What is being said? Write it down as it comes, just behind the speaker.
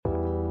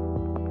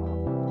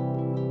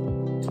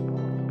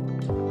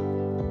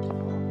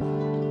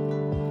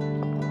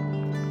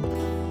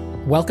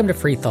Welcome to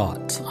Free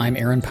Thoughts. I'm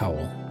Aaron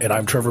Powell. And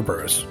I'm Trevor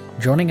Burrus.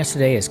 Joining us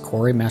today is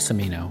Corey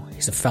Massimino.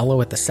 He's a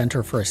fellow at the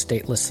Center for a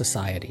Stateless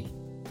Society.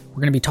 We're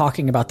going to be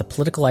talking about the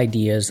political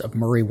ideas of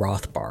Murray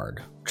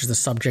Rothbard, which is the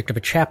subject of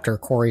a chapter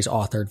Corey's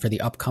authored for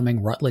the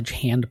upcoming Routledge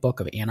Handbook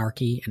of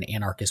Anarchy and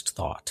Anarchist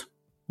Thought.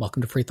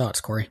 Welcome to Free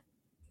Thoughts, Corey.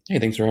 Hey,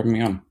 thanks for having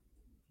me on.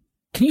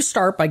 Can you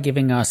start by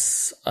giving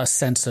us a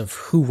sense of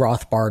who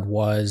Rothbard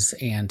was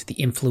and the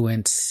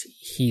influence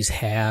he's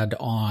had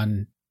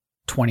on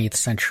 20th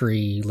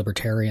century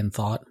libertarian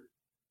thought?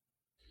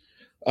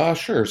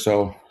 Sure.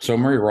 So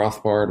Murray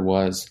Rothbard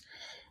was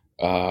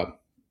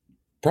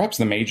perhaps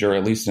the major,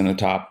 at least in the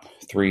top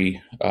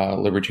three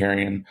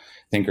libertarian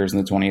thinkers in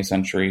the 20th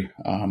century.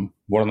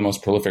 One of the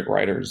most prolific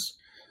writers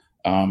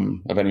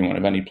of anyone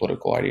of any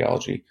political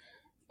ideology.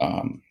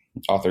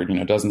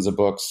 Authored, dozens of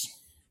books,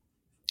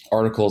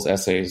 articles,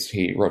 essays.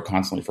 He wrote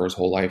constantly for his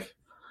whole life.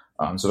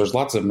 So there's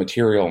lots of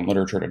material and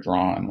literature to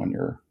draw on when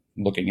you're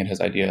looking at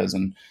his ideas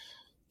and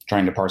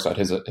trying to parse out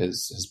his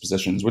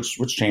positions, which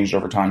changed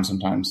over time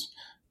sometimes.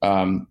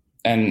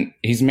 And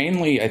he's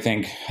mainly, I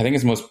think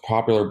his most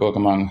popular book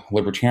among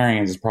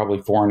libertarians is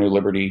probably For a New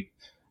Liberty,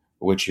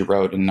 which he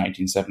wrote in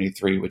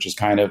 1973, which is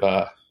kind of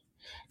a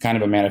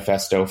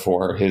manifesto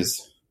for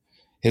his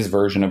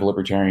version of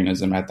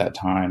libertarianism at that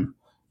time,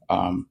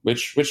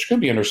 which could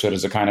be understood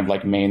as a kind of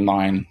like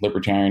mainline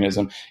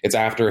libertarianism. It's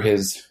after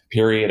his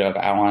period of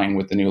allying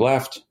with the New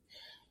Left,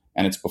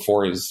 and it's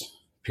before his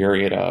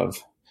period of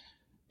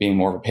being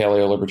more of a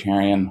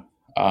paleo-libertarian.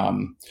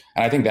 And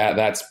I think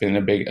that's been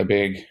a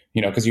big,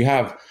 because you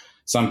have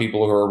some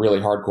people who are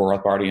really hardcore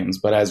Rothbardians,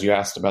 but as you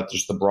asked about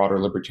just the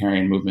broader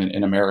libertarian movement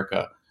in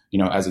America,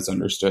 as it's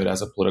understood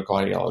as a political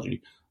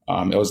ideology,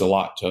 it was a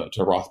lot to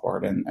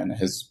Rothbard and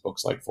his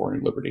books like For a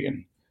New Liberty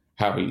and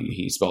how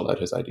he spelled out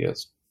his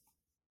ideas.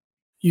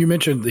 You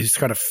mentioned these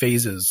kind of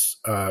phases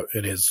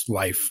in his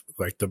life,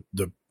 like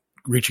the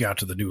reaching out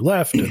to the New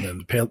Left and then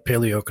the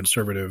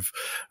paleo-conservative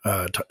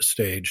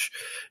stage.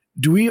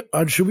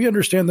 Should we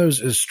understand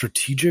those as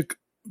strategic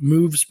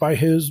moves by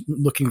his,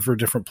 looking for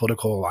different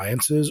political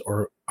alliances,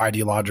 or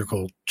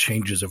ideological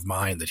changes of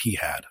mind that he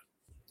had?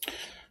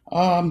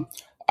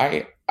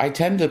 I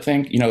tend to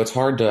think, it's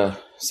hard to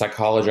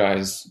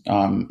psychologize,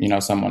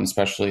 someone,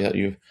 especially that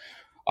you've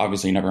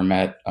obviously never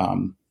met.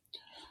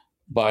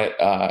 But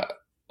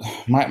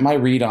my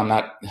read on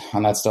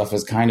that stuff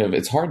is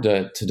it's hard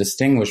to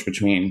distinguish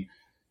between,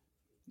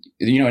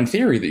 in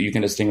theory that you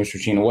can distinguish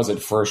between, was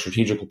it for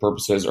strategical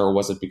purposes or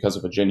was it because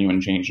of a genuine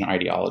change in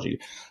ideology?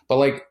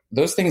 But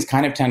those things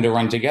kind of tend to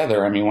run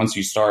together. I mean, once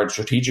you start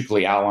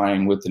strategically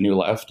allying with the New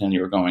Left and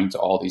you're going to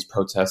all these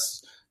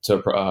protests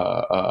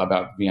about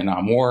the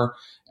Vietnam War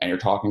and you're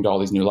talking to all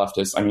these new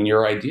leftists, I mean,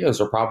 your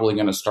ideas are probably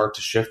going to start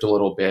to shift a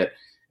little bit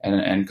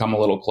and come a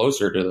little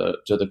closer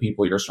to the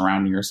people you're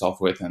surrounding yourself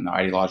with and the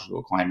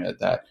ideological climate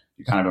that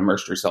you kind of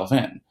immersed yourself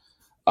in.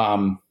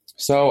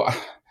 So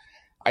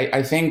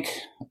I think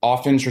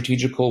often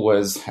strategical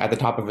was at the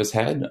top of his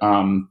head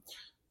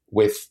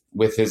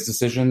with his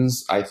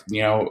decisions. I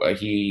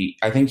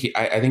think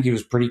he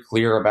was pretty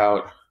clear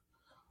about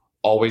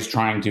always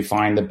trying to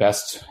find the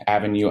best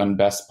avenue and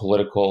best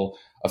political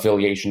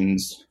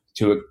affiliations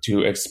to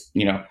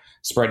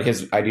spread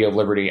his idea of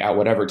liberty at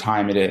whatever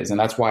time it is, and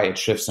that's why it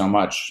shifts so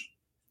much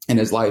in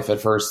his life.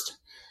 At first,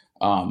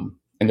 in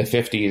the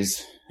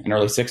 50s and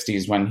early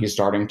 60s, when he's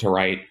starting to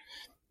write.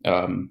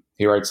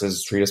 He writes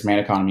his treatise Man,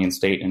 Economy, and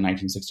State in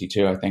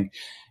 1962, I think.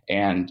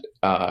 And,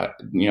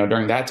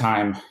 during that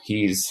time,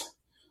 he's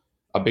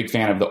a big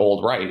fan of the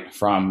old right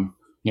from,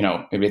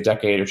 maybe a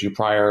decade or two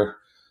prior,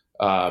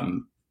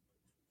 and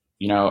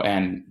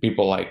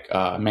people like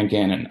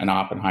Mencken and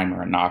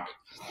Oppenheimer and Nock.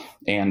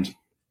 And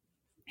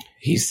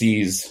he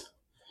sees,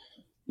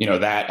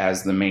 that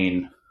as the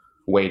main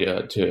way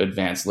to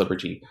advance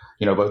liberty,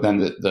 but then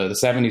the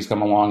 70s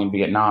come along and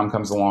Vietnam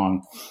comes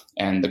along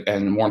and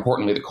more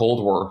importantly, the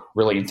Cold War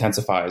really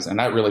intensifies, and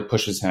that really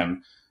pushes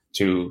him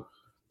to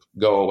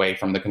go away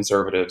from the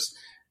conservatives,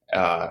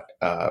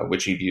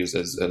 which he views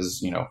as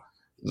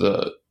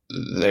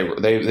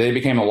they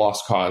became a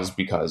lost cause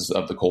because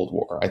of the Cold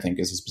War, I think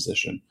is his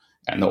position,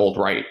 and the old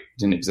right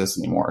didn't exist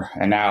anymore.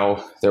 And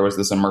now there was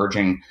this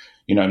emerging,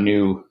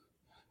 new,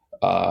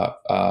 kind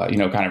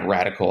of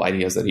radical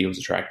ideas that he was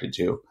attracted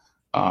to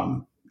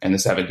in the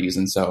 70s.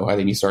 And so I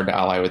think he started to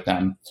ally with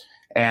them.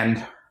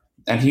 And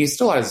he's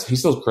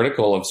still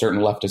critical of certain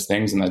leftist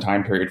things in the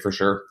time period for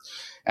sure.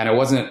 And it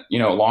wasn't,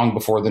 long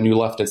before the New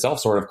Left itself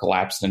sort of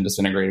collapsed and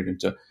disintegrated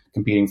into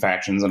competing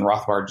factions. And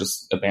Rothbard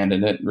just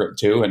abandoned it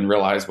too and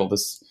realized, well,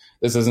 this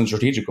isn't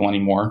strategical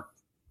anymore.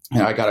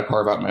 And I got to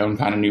carve out my own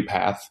kind of new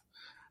path.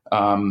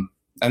 And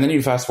then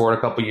you fast forward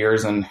a couple of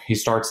years and he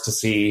starts to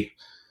see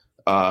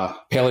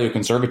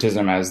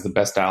paleoconservatism as the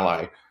best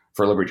ally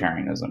for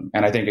libertarianism.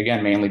 And I think,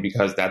 again, mainly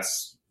because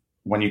that's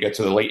when you get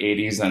to the late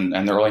 80s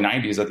and the early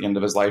 90s at the end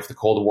of his life, the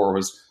Cold War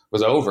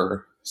was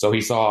over. So he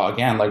saw,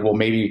 again,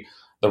 maybe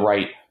the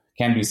right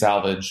can be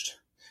salvaged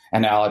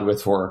and allied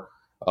with for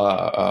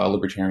a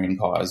libertarian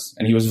cause.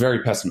 And he was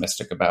very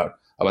pessimistic about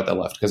the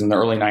left, because in the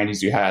early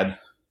 90s, you had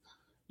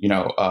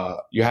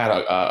you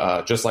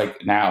had just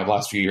like now, the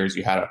last few years,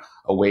 you had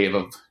a wave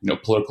of,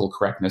 political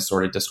correctness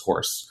sort of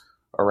discourse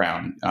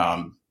around,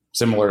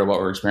 similar to what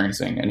we're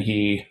experiencing. And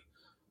he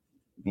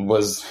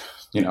was,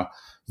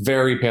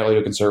 very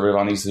paleoconservative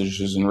on these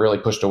issues and really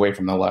pushed away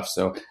from the left.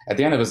 So at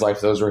the end of his life,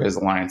 those were his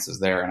alliances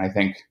there. And I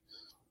think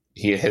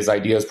his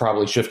ideas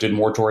probably shifted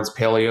more towards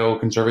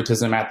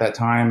paleoconservatism at that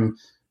time,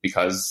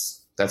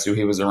 because that's who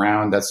he was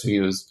around. That's who he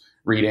was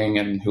reading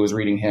and who was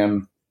reading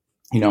him,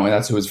 and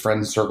that's who his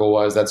friend circle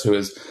was. That's who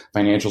his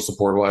financial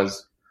support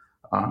was.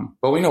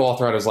 But we know all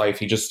throughout his life,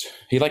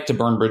 he liked to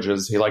burn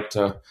bridges. He liked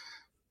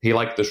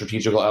the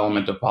strategical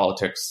element of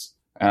politics,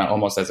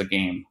 almost as a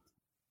game.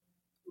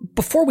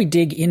 Before we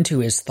dig into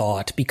his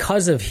thought,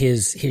 because of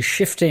his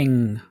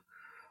shifting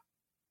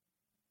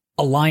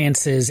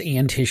alliances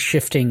and his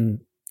shifting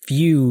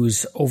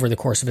views over the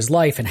course of his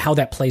life and how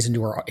that plays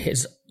into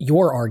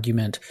your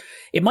argument,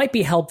 it might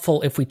be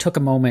helpful if we took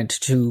a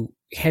moment to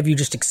have you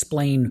just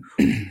explain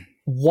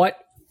what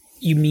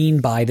you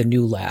mean by the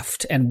New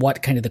Left and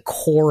what kind of the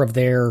core of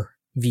their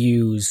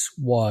views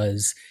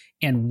was,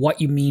 and what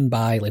you mean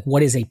by, like,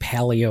 what is a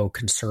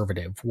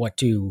paleoconservative? What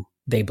do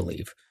they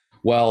believe?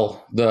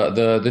 Well,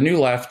 the New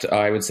Left,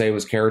 I would say,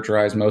 was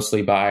characterized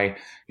mostly by,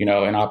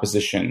 an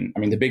opposition. I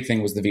mean, the big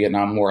thing was the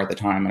Vietnam War at the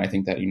time, and I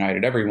think that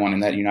united everyone,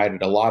 and that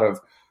united a lot of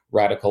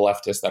radical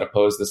leftists that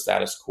opposed the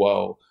status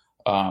quo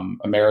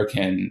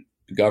American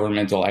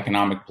governmental,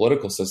 economic,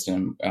 political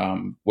system,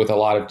 with a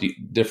lot of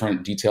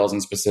different details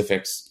and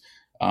specifics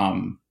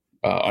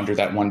under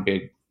that one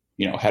big,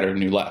 header,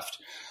 New Left.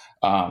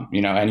 And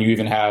you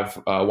even have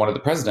one of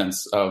the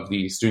presidents of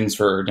the Students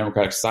for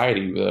Democratic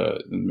Society,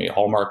 the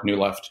hallmark New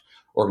Left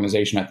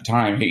organization at the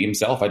time. He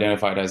himself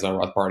identified as a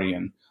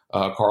Rothbardian,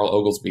 Carl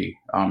Oglesby.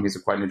 He's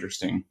quite an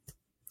interesting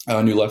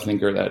New Left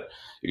thinker that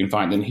you can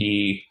find. And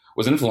he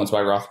was influenced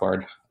by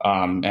Rothbard.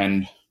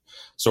 And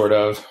sort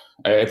of,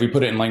 if we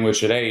put it in language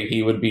today,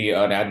 he would be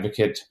an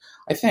advocate,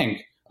 I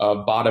think,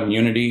 of bottom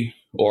unity,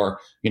 or,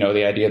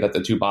 the idea that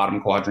the two bottom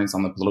quadrants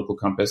on the political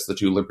compass, the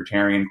two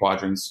libertarian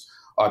quadrants,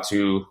 ought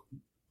to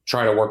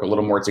try to work a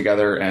little more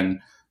together and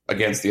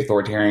against the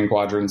authoritarian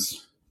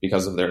quadrants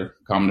because of their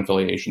common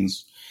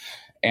affiliations.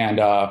 And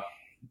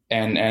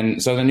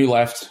so the New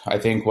Left, I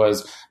think,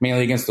 was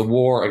mainly against the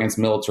war, against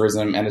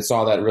militarism, and it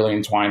saw that really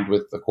entwined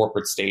with the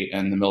corporate state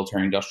and the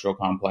military-industrial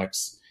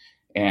complex,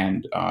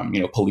 and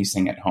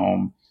policing at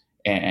home,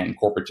 and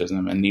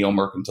corporatism and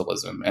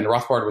neo-mercantilism. And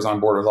Rothbard was on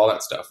board with all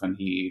that stuff, and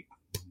he,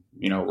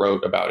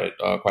 wrote about it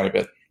quite a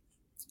bit.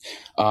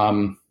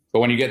 But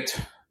when you get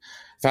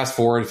fast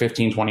forward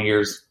 15, 20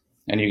 years,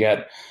 and you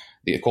get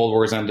the Cold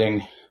War is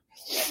ending,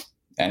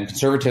 and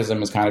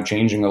conservatism is kind of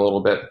changing a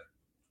little bit.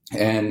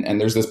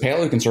 And there's this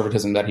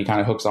paleoconservatism that he kind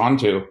of hooks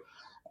onto,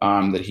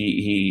 that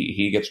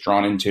he gets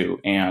drawn into.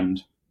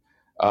 And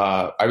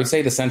I would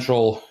say the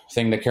central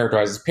thing that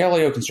characterizes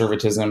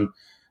paleoconservatism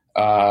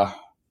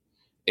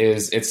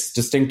is it's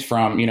distinct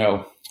from,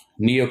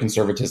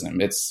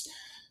 neoconservatism. It's,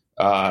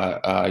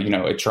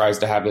 it tries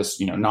to have this,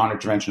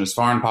 non-interventionist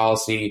foreign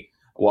policy,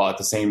 while at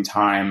the same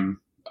time,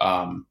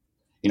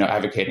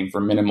 advocating for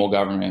minimal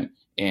government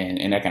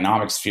in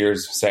economic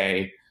spheres,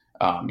 say,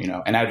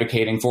 and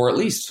advocating for at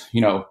least,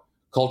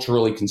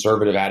 culturally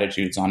conservative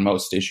attitudes on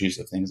most issues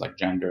of things like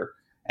gender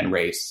and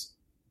race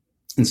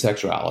and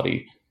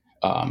sexuality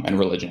and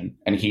religion.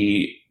 And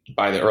he,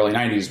 by the early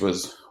 90s,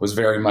 was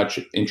very much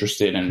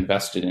interested and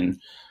invested in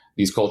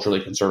these culturally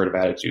conservative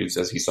attitudes,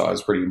 as he saw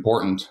as pretty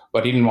important.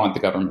 But he didn't want the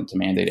government to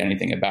mandate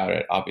anything about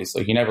it,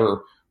 obviously. He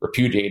never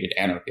repudiated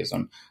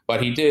anarchism.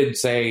 But he did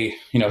say,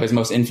 his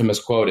most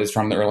infamous quote is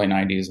from the early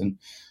 90s, and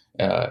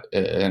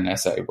an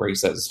essay where he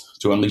says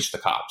to unleash the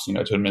cops,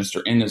 to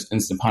administer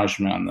instant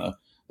punishment on the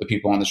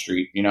people on the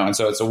street, and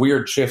so it's a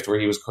weird shift where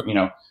he was,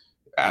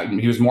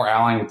 he was more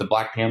allying with the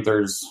Black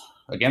Panthers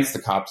against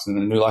the cops in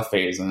the New Left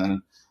phase. And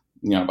then,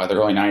 by the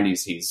early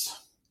 90s, he's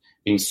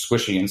being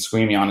squishy and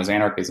squeamy on his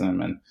anarchism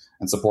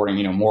and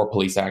supporting, more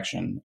police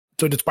action.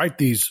 So despite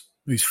these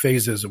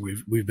phases that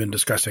we've been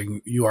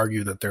discussing, you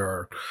argue that there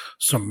are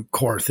some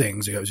core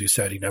things. As you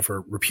said, he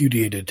never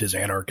repudiated his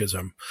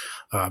anarchism,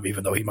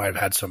 even though he might have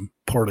had some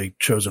poorly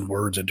chosen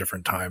words at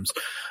different times.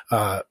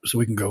 So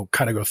we can go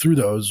through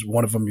those.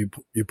 One of them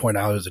you point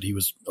out is that he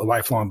was a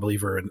lifelong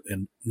believer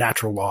in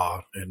natural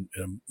law and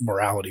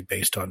morality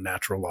based on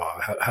natural law.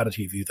 How did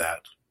he view that?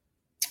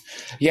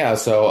 Yeah,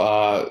 so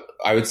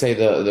I would say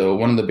the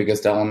one of the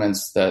biggest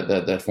elements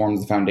that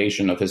forms the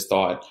foundation of his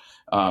thought,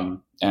 and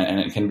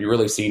it can be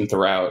really seen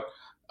throughout,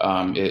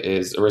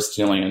 is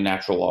Aristotelian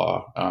natural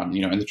law. In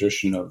the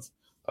tradition of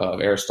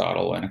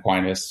Aristotle and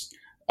Aquinas,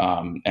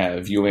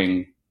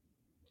 viewing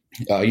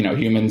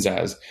humans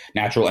as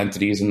natural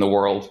entities in the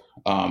world,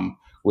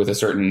 with a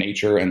certain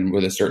nature and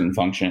with a certain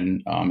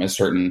function, a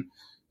certain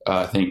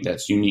thing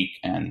that's unique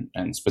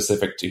and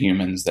specific to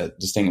humans that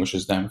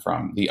distinguishes them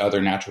from the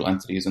other natural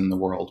entities in the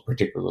world,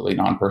 particularly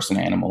non-person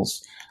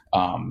animals.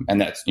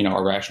 And that's,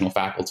 our rational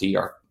faculty,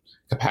 our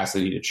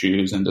capacity to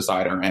choose and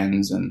decide our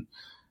ends, and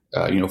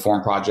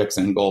form projects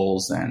and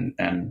goals,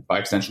 and by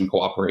extension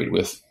cooperate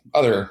with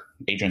other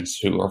agents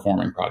who are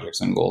forming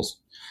projects and goals.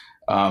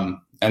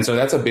 And so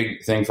that's a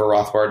big thing for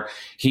Rothbard.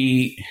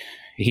 He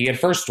at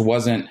first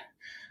wasn't.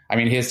 I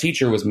mean, his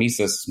teacher was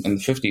Mises in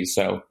the 50s,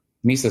 so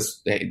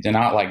Mises did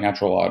not like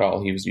natural law at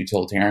all. He was a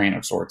utilitarian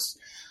of sorts.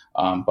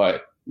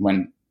 But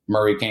when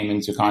Murray came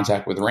into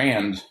contact with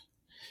Rand,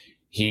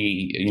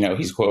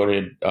 he's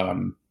quoted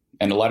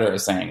in a letter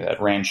as saying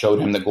that Rand showed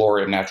him the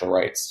glory of natural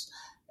rights,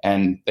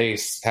 and they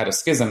had a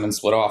schism and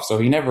split off. So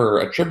he never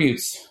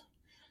attributes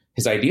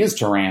his ideas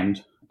to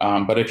Rand.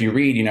 But if you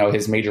read,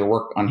 his major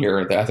work on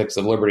here, The Ethics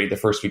of Liberty, the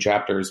first few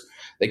chapters,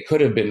 they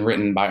could have been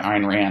written by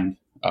Ayn Rand.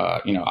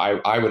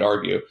 I would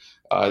argue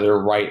they're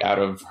right out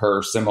of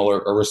her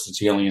similar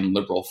Aristotelian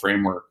liberal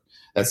framework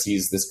that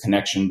sees this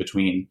connection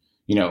between,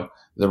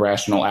 the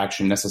rational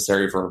action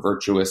necessary for a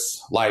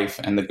virtuous life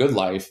and the good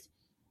life,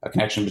 a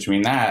connection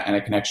between that and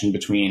a connection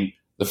between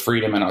the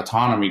freedom and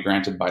autonomy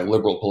granted by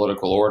liberal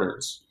political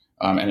orders.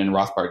 And in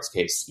Rothbard's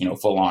case,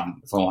 full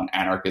on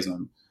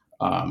anarchism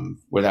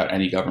without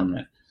any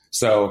government.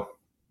 So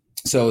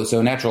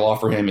natural law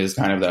for him is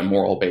kind of that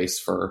moral base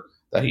for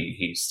that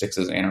he sticks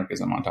his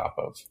anarchism on top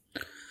of.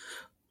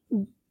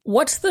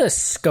 What's the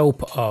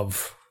scope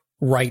of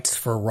rights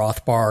for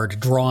Rothbard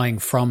drawing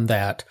from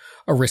that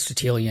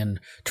Aristotelian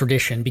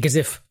tradition? Because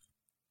if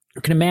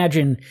you can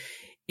imagine,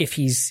 if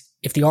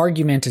the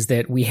argument is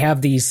that we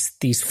have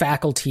these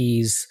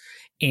faculties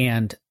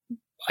and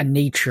a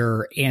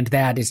nature, and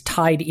that is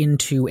tied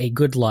into a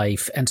good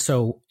life, and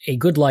so a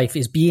good life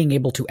is being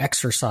able to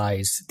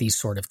exercise these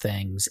sort of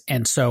things.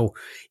 And so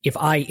if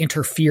I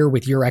interfere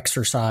with your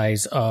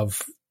exercise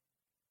of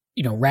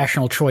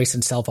rational choice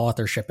and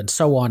self-authorship and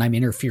so on, I'm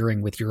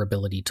interfering with your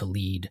ability to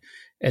lead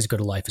as good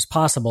a life as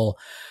possible.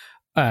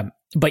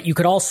 But you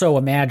could also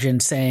imagine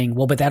saying,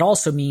 well, but that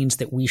also means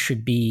that we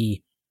should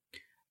be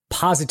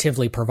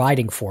positively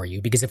providing for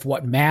you, because if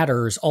what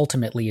matters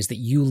ultimately is that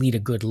you lead a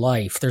good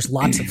life, there's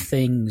lots of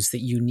things that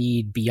you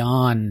need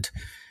beyond,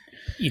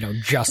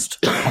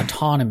 just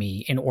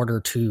autonomy in order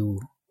to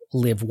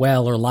live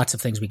well, or lots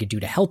of things we could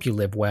do to help you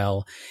live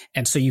well.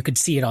 And so you could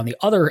see it on the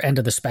other end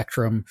of the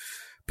spectrum,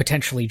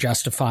 potentially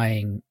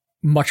justifying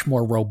much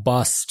more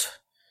robust,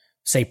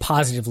 say,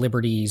 positive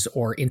liberties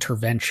or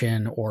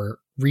intervention or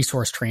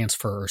resource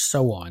transfer or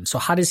so on. So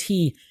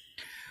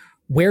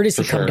where does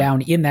he come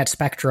down in that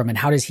spectrum, and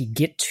how does he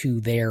get to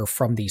there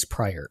from these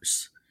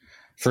priors?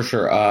 For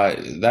sure.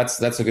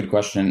 That's a good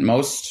question.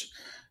 Most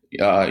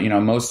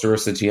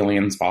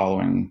Aristotelians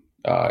following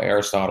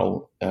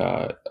Aristotle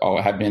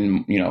have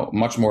been,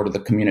 much more to the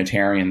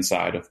communitarian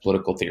side of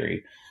political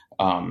theory,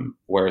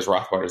 whereas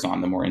Rothbard is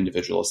on the more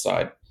individualist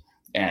side.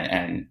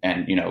 And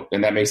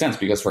that makes sense,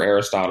 because for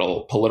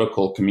Aristotle,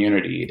 political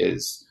community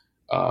is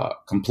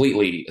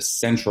completely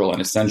central and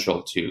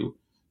essential to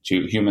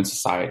human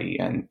society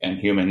and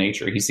human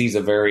nature. He sees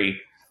a very,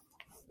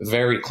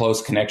 very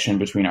close connection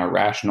between our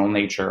rational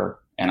nature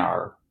and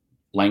our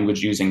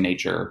language using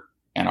nature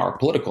and our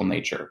political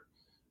nature.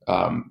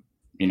 Like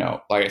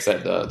I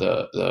said,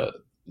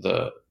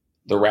 the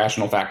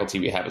rational faculty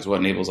we have is what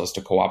enables us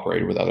to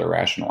cooperate with other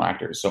rational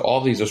actors. So all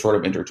of these are sort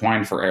of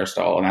intertwined for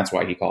Aristotle, and that's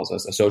why he calls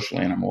us a social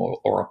animal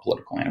or a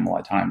political animal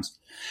at times.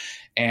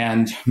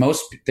 And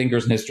most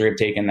thinkers in history have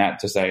taken that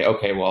to say,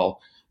 okay, well,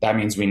 that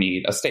means we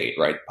need a state,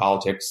 right?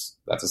 Politics,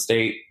 that's a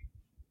state.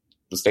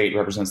 The state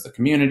represents the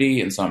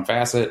community in some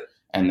facet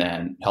and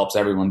then helps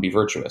everyone be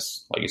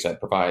virtuous. Like you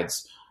said,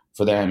 provides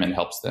for them and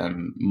helps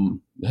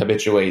them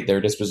habituate their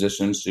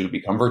dispositions to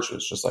become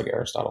virtuous, just like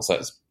Aristotle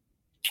says.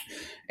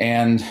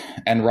 And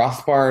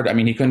Rothbard, I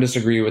mean, he couldn't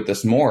disagree with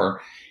this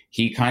more.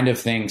 He kind of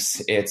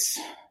thinks it's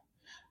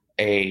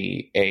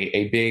a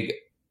big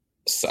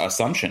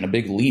assumption, a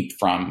big leap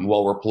from,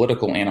 well, we're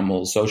political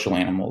animals, social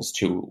animals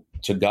to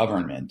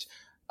government.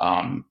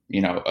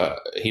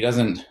 He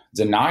doesn't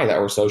deny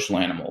that we're social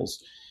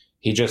animals.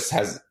 He just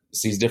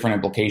sees different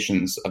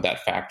implications of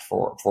that fact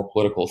for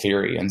political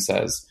theory, and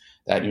says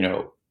that,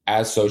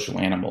 as social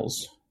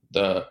animals,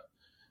 the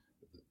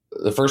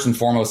first and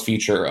foremost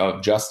feature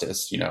of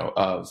justice,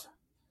 of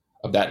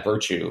that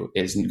virtue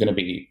is going to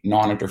be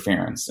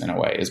non-interference in a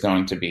way, is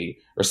going to be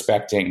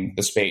respecting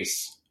the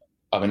space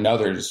of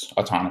another's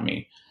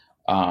autonomy.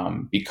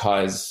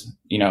 Because,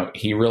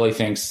 he really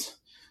thinks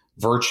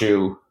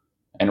virtue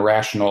and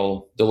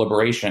rational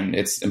deliberation,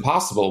 it's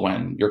impossible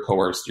when you're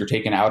coerced. You're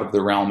taken out of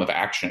the realm of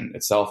action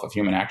itself, of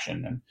human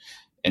action, and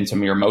into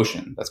mere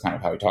motion. That's kind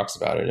of how he talks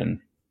about it.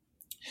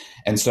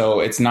 And so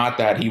it's not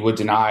that he would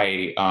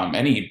deny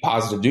any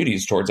positive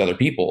duties towards other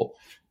people,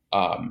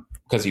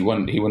 because he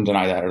wouldn't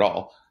deny that at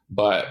all.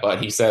 But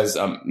he says,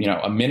 a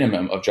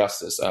minimum of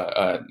justice,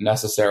 a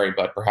necessary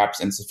but perhaps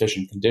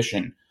insufficient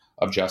condition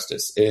of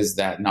justice is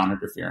that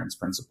non-interference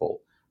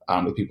principle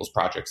with people's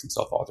projects and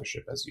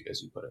self-authorship, as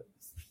you put it.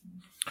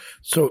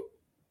 So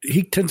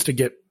he tends to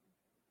get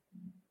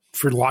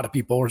for a lot of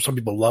people, or some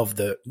people love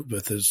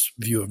with his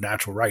view of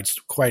natural rights,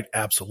 quite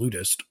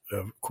absolutist.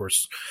 Of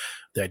course,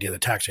 the idea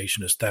that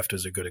taxation is theft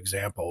is a good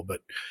example,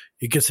 but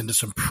it gets into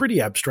some pretty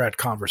abstract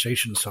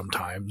conversations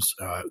sometimes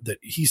that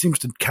he seems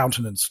to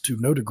countenance to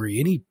no degree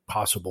any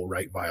possible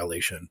right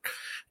violation,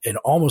 and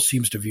almost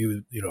seems to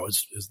view,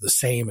 as the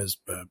same as,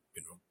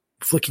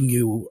 flicking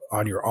you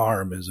on your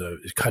arm is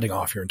cutting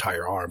off your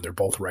entire arm. They're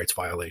both rights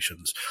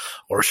violations,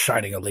 or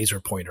shining a laser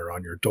pointer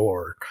on your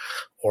door.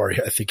 Or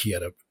I think he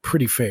had a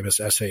pretty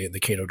famous essay in the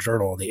Cato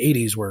Journal in the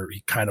 80s where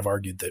he kind of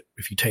argued that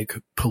if you take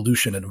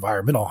pollution and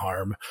environmental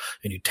harm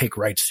and you take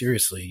rights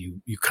seriously,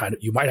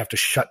 you might have to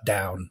shut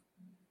down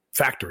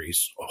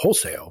factories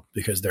wholesale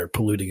because they're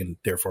polluting and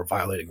therefore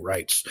violating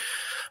rights.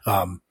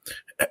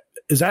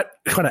 Is that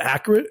kind of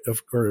accurate,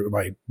 or am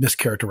I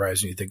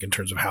mischaracterizing, you think, in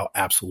terms of how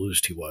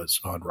absolutist he was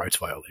on rights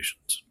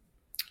violations?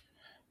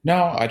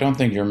 No, I don't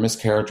think you're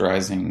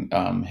mischaracterizing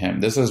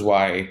him. This is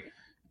why,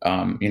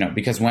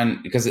 because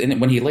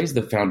when he lays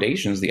the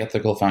foundations, the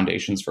ethical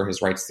foundations for his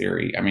rights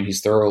theory, I mean,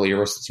 he's thoroughly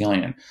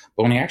Aristotelian.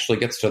 But when he actually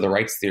gets to the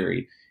rights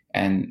theory,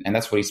 and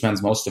that's what he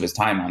spends most of his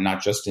time on,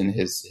 not just in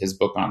his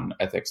book on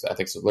ethics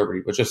of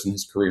liberty, but just in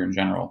his career in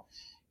general.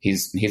 He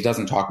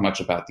doesn't talk much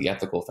about the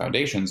ethical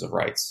foundations of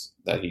rights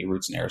that he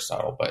roots in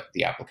Aristotle, but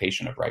the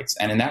application of rights.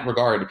 And in that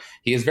regard,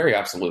 he is very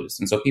absolutist.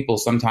 And so people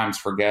sometimes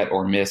forget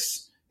or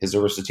miss his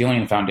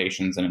Aristotelian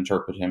foundations and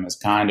interpret him as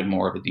kind of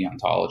more of a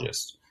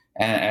deontologist.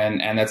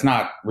 And that's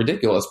not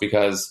ridiculous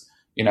because,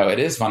 it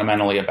is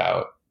fundamentally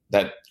about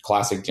that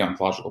classic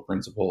deontological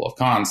principle of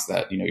Kant's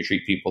that, you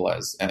treat people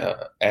as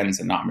ends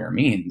and not mere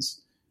means,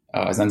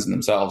 as ends in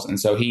themselves. And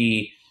so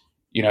he,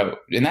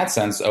 in that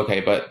sense,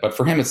 okay, but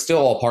for him, it's still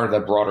all part of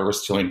that broader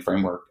Aristotelian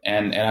framework.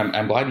 And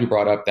I'm glad you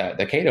brought up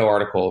the Cato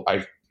article.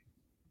 I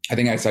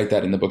think I cite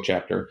that in the book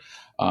chapter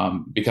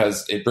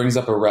because it brings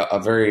up a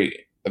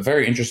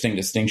very interesting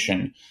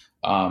distinction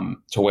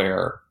to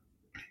where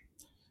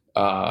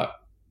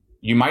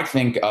you might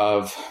think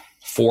of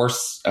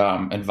force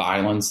and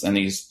violence and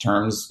these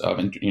terms of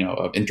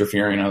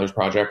interfering in others'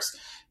 projects,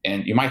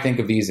 and you might think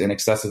of these in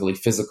excessively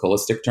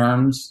physicalistic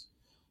terms,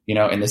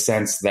 in the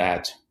sense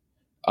that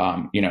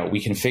we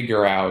can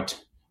figure out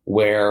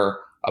where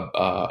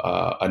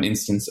an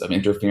instance of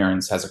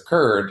interference has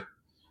occurred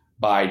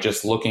by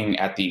just looking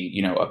at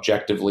the,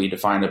 objectively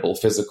definable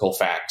physical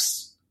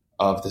facts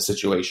of the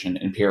situation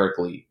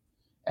empirically.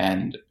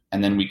 And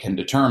then we can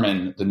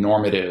determine the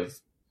normative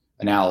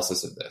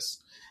analysis of this.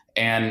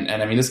 And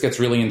I mean, this gets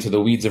really into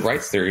the weeds of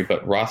rights theory,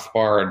 but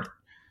Rothbard,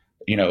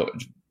 in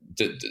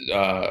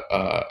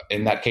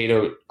that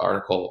Cato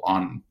article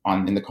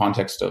in the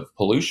context of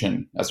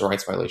pollution as a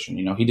rights violation,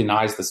 he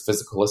denies this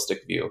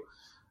physicalistic view,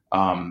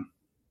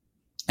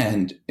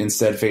 and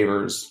instead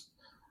favors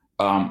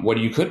what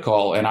you could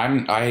call, and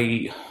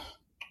I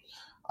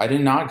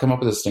did not come up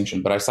with a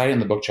distinction, but I cite it in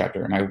the book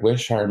chapter, and I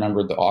wish I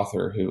remembered the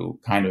author who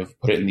kind of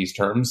put it in these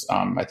terms.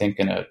 I think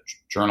in a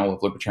Journal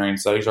of Libertarian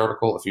Studies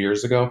article a few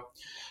years ago.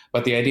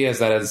 But the idea is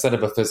that instead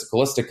of a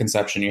physicalistic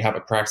conception, you have a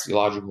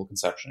praxeological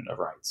conception of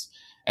rights.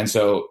 And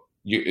so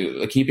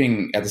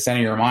keeping at the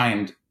center of your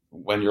mind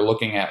when you're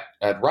looking at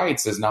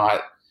rights is not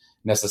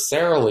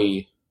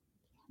necessarily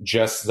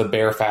just the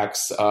bare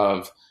facts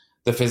of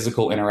the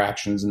physical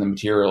interactions in the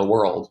material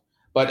world,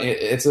 but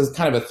it's a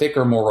kind of a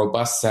thicker, more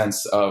robust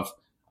sense of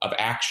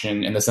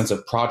action in the sense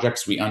of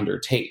projects we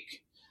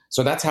undertake.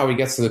 So that's how he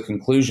gets to the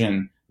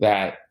conclusion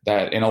that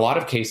in a lot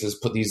of cases,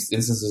 these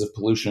instances of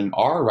pollution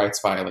are rights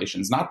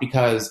violations, not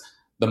because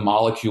the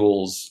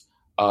molecules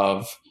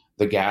of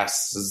the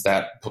gases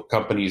that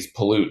companies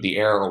pollute the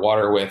air or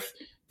water with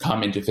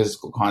come into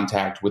physical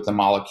contact with the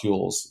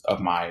molecules of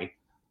my,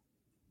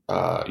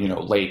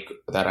 lake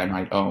that I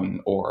might own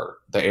or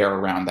the air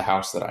around the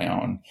house that I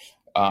own.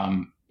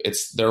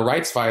 They're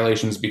rights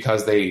violations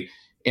because they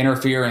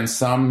interfere in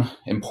some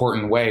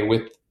important way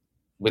with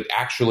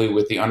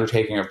the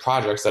undertaking of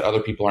projects that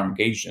other people are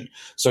engaged in.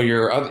 So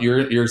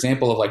your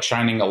example of like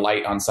shining a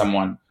light on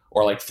someone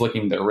or like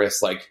flicking their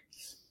wrist, like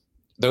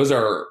those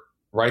are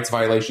rights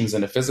violations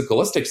in a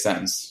physicalistic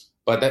sense,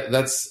 but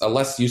that's a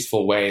less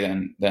useful way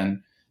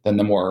than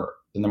the more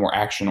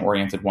action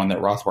oriented one that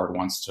Rothbard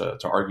wants to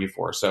argue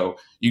for. So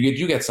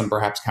you get some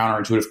perhaps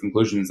counterintuitive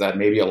conclusions that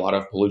maybe a lot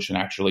of pollution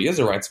actually is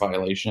a rights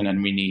violation,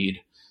 and we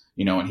need,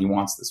 and he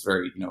wants this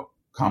very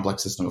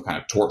complex system of kind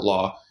of tort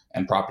law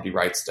and property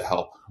rights to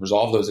help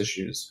resolve those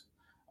issues.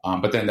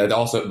 But then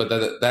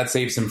that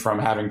saves him from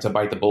having to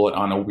bite the bullet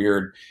on a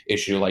weird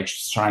issue like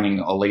shining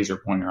a laser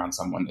pointer on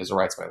someone is a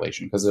rights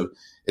violation because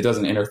it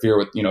doesn't interfere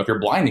with, if you're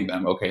blinding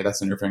them, okay,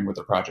 that's interfering with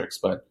their projects.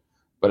 But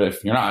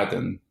if you're not,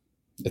 then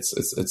it's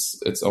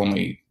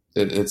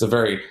a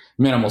very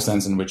minimal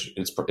sense in which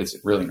it's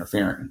really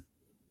interfering.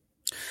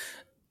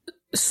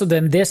 So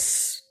then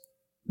this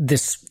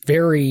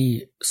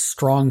very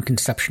strong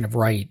conception of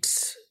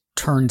rights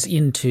turns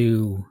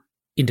into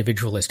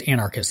individualist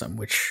anarchism,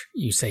 which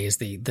you say is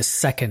the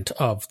second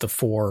of the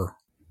four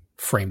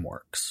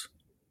frameworks.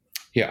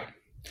 Yeah.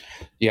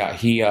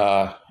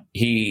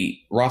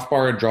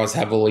 Rothbard draws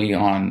heavily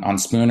on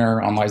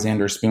Spooner, on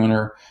Lysander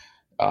Spooner.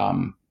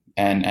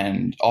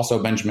 and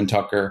also Benjamin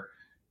Tucker,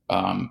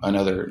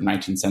 another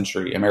 19th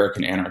century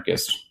American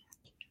anarchist.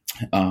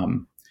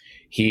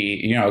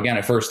 He, again,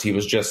 at first he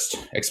was just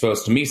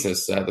exposed to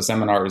Mises, the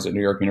seminars at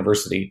New York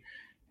University.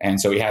 And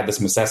so he had this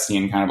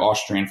Misesian kind of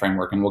Austrian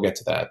framework, and we'll get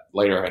to that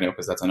later, I know,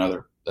 because that's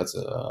another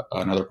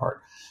part.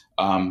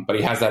 But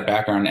he has that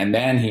background, and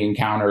then he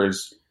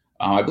encounters,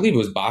 I believe it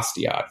was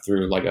Bastiat,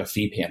 through like a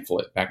fee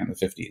pamphlet back in the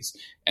 50s.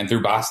 And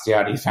through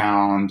Bastiat, he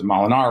found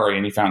Molinari,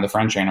 and he found the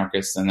French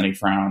anarchists, and then he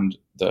found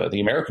the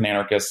American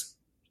anarchists,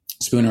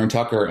 Spooner and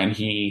Tucker, and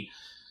he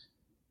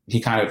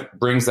kind of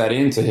brings that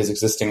into his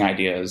existing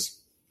ideas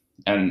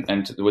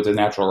and with the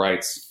natural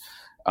rights.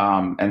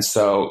 And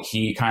so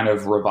he kind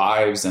of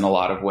revives in a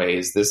lot of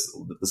ways this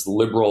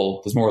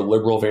more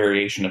liberal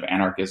variation of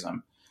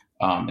anarchism,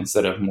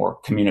 instead of more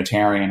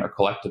communitarian or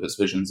collectivist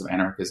visions of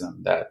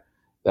anarchism that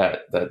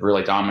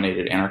really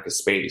dominated anarchist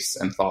space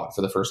and thought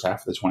for the first half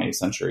of the 20th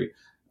century.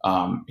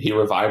 He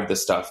revived the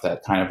stuff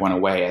that kind of went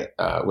away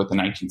with the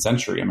 19th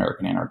century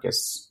American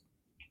anarchists.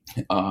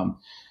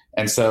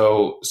 And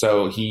so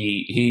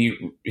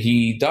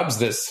he dubs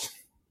this,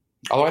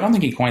 although I don't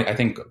think I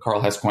think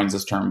Karl Hess coins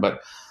this term,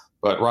 but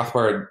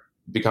Rothbard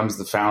becomes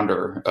the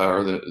founder,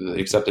 or the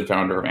accepted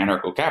founder of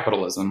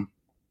anarcho-capitalism,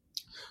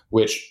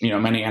 which,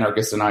 many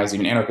anarchists deny is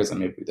even anarchism.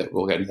 Maybe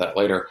we'll get into that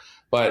later.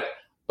 But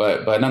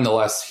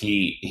nonetheless,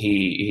 he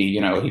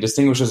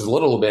distinguishes a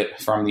little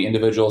bit from the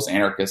individualist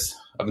anarchists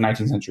of the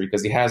 19th century,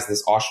 because he has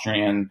this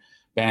Austrian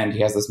bend, he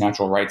has this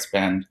natural rights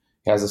bend,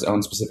 he has his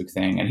own specific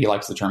thing, and he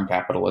likes the term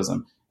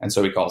capitalism, and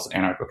so he calls it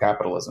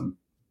anarcho-capitalism.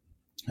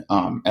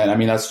 And I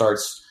mean, that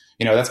starts,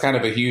 that's kind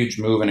of a huge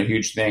move and a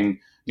huge thing,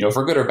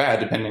 for good or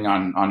bad, depending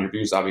on your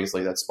views,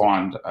 obviously, that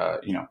spawned,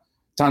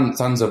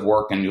 tons of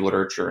work and new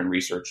literature and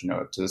research,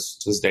 to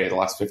this day, the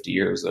last 50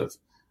 years of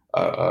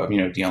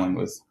dealing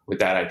with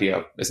that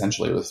idea,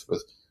 essentially with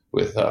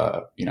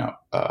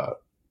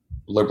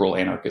liberal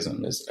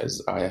anarchism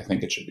as I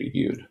think it should be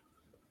viewed.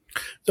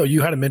 So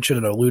you had mentioned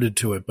and alluded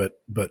to it, but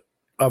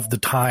of the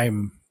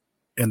time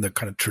and the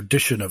kind of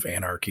tradition of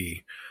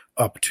anarchy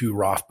up to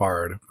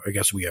Rothbard, I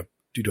guess we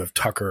do have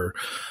Tucker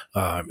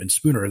and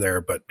Spooner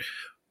there, but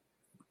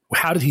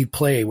how did he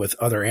play with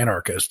other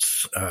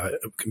anarchists,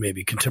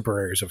 maybe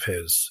contemporaries of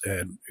his,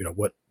 and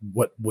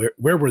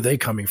where were they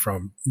coming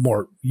from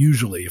more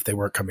usually if they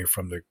weren't coming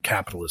from the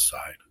capitalist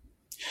side?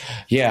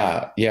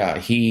 Yeah.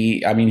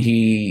 He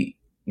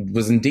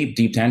was in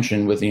deep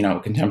tension with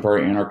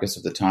contemporary anarchists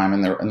of the time,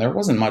 and there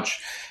wasn't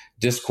much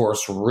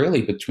discourse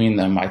really between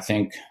them. I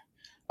think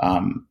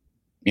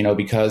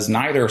because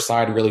neither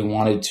side really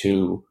wanted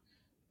to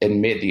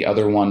admit the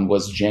other one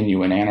was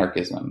genuine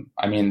anarchism.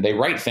 I mean, they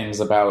write things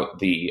about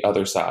the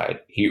other side.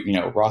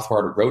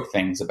 Rothbard wrote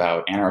things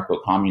about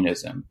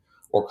anarcho-communism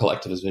or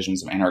collectivist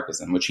visions of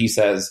anarchism, which he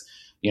says,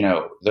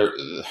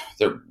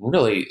 they're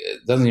really,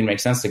 it doesn't even make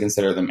sense to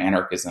consider them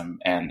anarchism,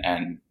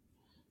 and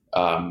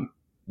that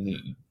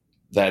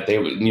they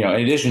would, in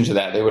addition to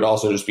that, they would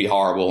also just be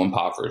horrible,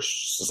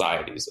 impoverished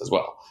societies as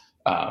well.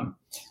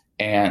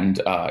 And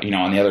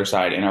on the other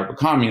side,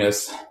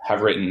 anarcho-communists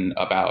have written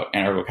about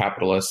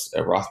anarcho-capitalists,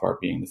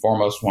 Rothbard being the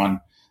foremost one,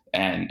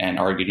 and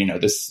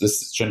argued,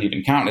 this shouldn't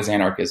even count as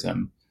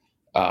anarchism,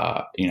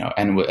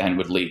 and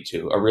would lead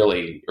to a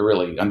really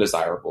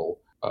undesirable,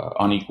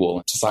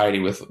 unequal society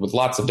with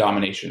lots of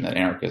domination that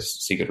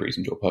anarchists see good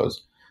reason to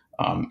oppose.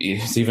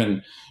 It's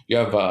even, you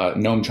have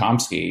Noam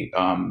Chomsky,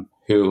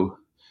 who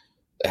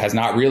has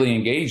not really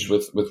engaged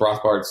with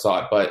Rothbard's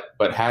thought,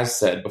 but has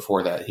said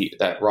before that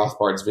that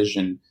Rothbard's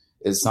vision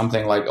is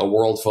something like a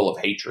world full of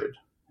hatred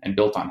and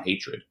built on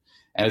hatred.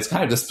 And it's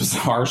kind of this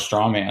bizarre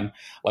straw man.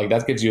 Like,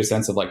 that gives you a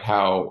sense of like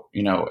how,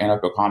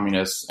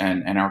 anarcho-communists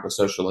and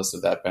anarcho-socialists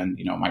of that bend,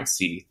 might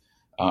see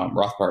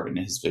Rothbard in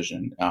his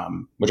vision,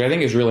 which I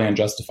think is really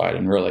unjustified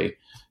and really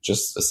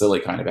just a silly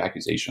kind of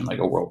accusation, like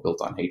a world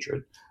built on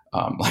hatred.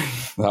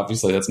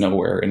 Obviously that's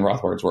nowhere in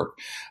Rothbard's work.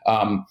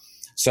 And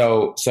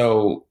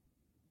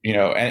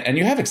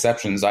you have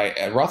exceptions.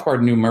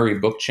 Rothbard knew Murray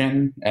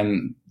Bookchin,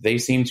 and they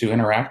seem to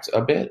interact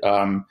a bit,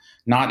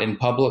 not in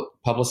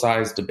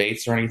publicized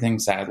debates or anything,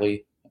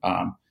 sadly.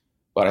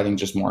 But I think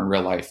just more in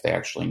real life, they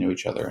actually knew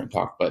each other and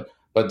talked.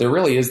 But there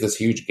really is this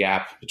huge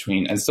gap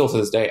between, and still to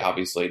this day,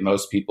 obviously,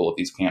 most people of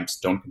these camps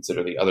don't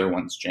consider the other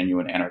ones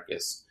genuine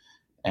anarchists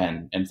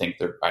and think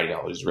their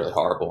ideology is really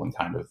horrible and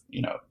kind of,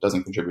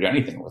 doesn't contribute to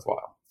anything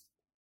worthwhile.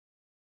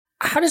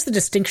 How does the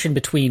distinction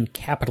between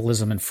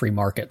capitalism and free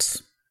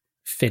markets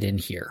fit in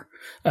here?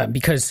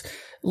 Because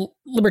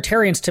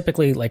libertarians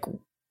typically, like a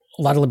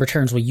lot of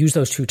libertarians, will use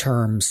those two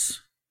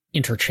terms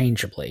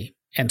interchangeably.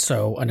 And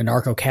so an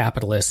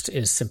anarcho-capitalist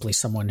is simply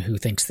someone who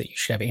thinks that you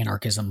should have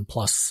anarchism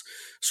plus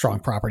strong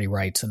property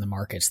rights in the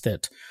markets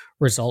that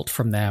result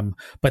from them.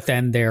 But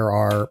then there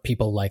are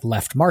people like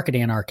left market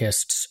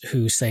anarchists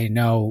who say,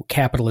 no,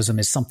 capitalism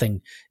is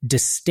something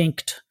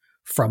distinct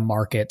from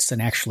markets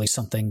and actually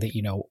something that,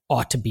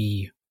 ought to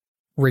be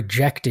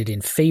rejected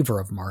in favor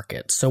of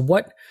markets. So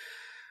what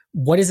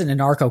does an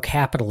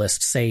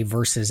anarcho-capitalist say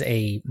versus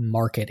a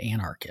market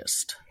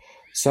anarchist?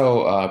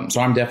 So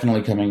I'm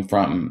definitely coming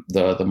from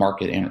the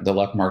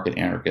left market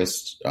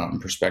anarchist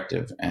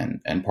perspective,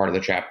 and part of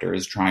the chapter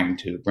is trying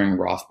to bring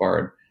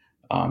Rothbard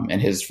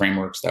and his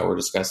frameworks that we're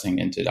discussing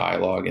into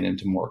dialogue and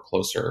into more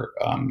closer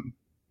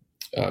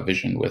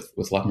vision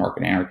with left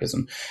market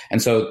anarchism.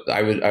 And so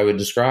I would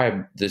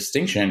describe the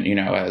distinction,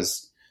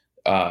 as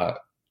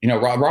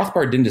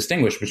Rothbard didn't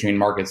distinguish between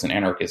markets and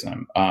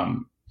anarchism.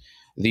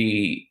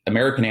 The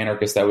American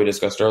anarchists that we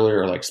discussed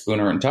earlier, like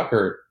Spooner and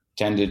Tucker,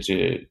 tended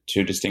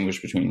to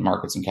distinguish between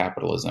markets and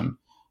capitalism.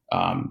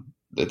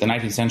 The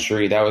 19th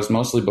century, that was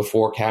mostly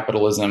before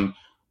capitalism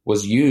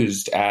was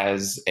used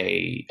as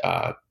a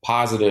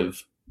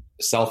positive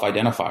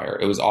self-identifier.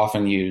 It was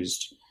often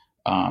used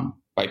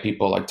by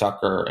people like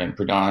Tucker and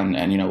Proudhon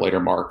and, later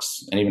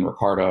Marx and even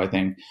Ricardo, I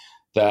think,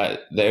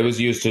 that it was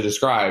used to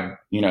describe,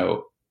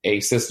 a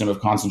system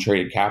of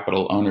concentrated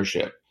capital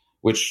ownership,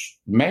 which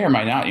may or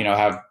might not,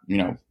 have,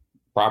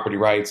 property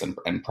rights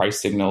and price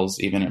signals,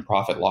 even in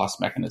profit loss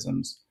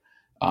mechanisms.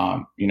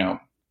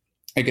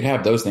 It could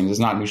have those things. It's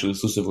not mutually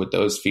exclusive with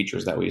those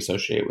features that we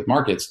associate with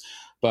markets.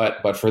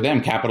 But for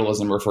them,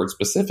 capitalism referred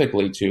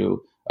specifically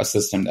to a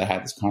system that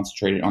had this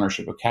concentrated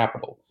ownership of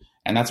capital.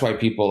 And that's why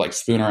people like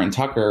Spooner and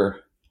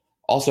Tucker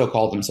also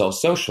called themselves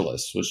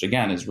socialists, which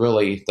again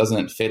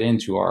doesn't fit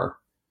into our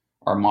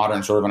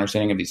modern sort of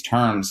understanding of these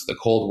terms. The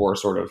Cold War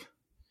sort of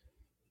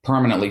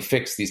permanently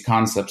fixed these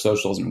concepts,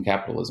 socialism and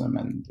capitalism,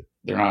 and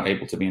they're not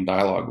able to be in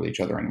dialogue with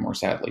each other anymore,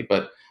 sadly.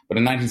 But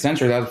in the 19th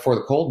century, that was before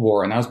the Cold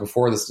War, and that was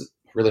before this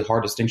really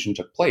hard distinction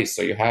took place.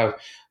 So you have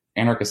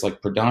anarchists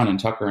like Proudhon and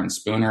Tucker and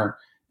Spooner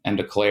and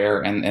de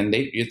Cleyre, and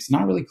it's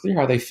not really clear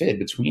how they fit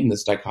between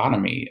this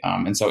dichotomy.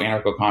 And so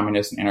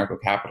anarcho-communists and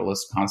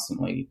anarcho-capitalists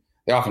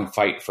they often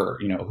fight for,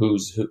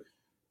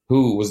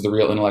 who was the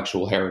real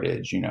intellectual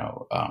heritage,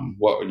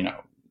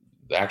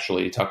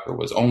 actually Tucker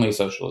was only a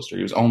socialist or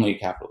he was only a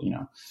capital,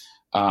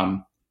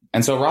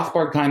 and so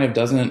Rothbard kind of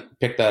doesn't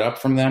pick that up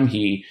from them.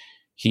 He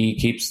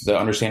keeps the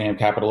understanding of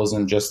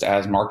capitalism just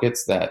as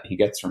markets that he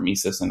gets from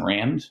Mises and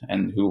Rand,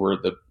 and who were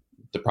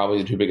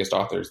probably the two biggest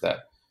authors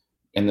that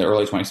in the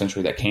early 20th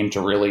century that came to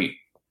really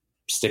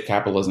stick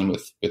capitalism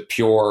with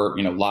pure,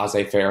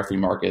 laissez-faire free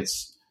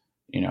markets,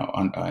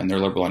 in their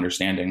liberal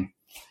understanding.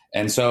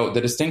 And so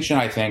the distinction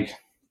I think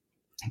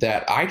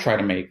that I try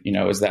to make,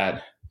 is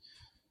that,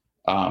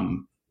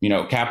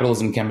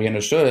 capitalism can be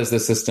understood as the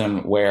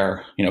system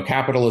where,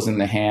 capital is in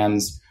the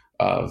hands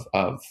of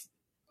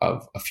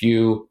a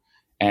few,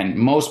 and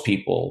most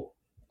people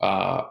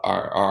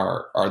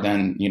are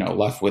then,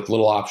 left with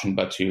little option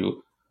but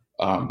to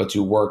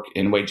work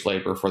in wage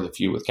labor for the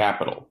few with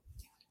capital.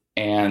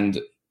 And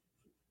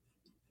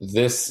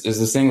this is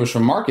distinguished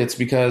from markets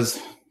because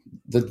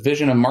the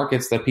vision of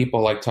markets that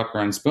people like Tucker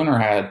and Spooner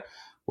had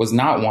was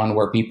not one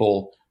where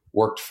people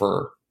worked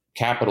for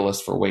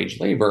capitalists for wage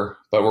labor,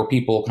 but where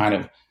people kind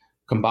of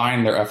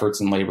combined their efforts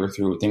and labor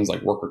through things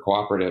like worker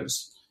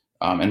cooperatives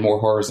and more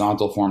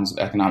horizontal forms of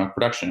economic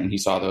production. And he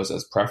saw those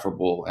as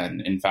preferable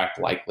and, in fact,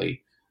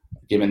 likely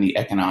given the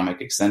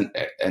economic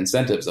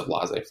incentives of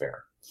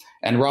laissez-faire.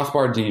 And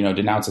Rothbard,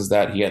 denounces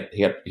that.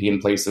 He in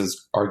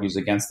places argues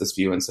against this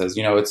view and says,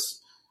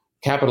 it's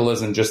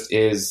capitalism just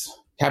is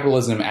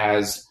capitalism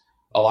as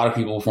a lot of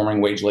people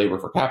performing wage labor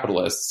for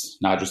capitalists,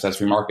 not just as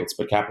free markets,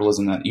 but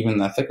capitalism that even in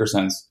that thicker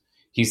sense,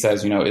 he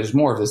says, is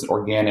more of this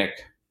organic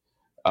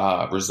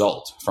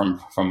result from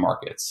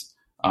markets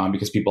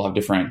because people have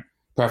different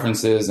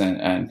preferences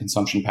and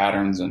consumption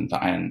patterns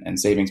and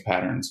savings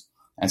patterns.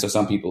 And so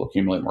some people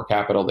accumulate more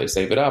capital, they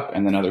save it up,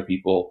 and then other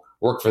people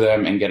work for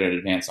them and get an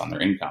advance on their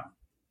income.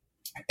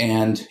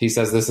 And he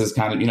says this is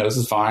kind of, this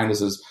is fine.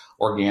 This is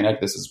organic.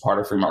 This is part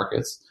of free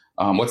markets.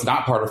 What's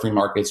not part of free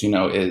markets,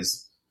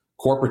 is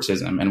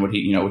corporatism and what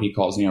he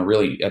calls,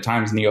 really at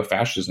times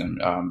neo-fascism,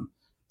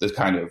 the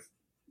kind of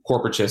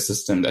corporatist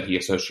system that he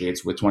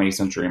associates with 20th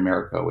century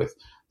America, with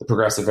the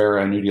Progressive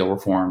Era and New Deal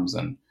reforms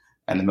and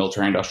the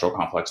military-industrial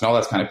complex, and all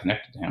that's kind of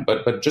connected to him.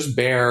 But just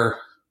bare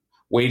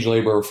wage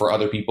labor for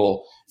other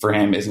people, for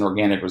him, is an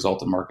organic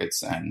result of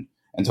markets and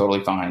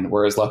totally fine.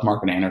 Whereas left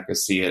market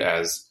anarchists see it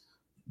as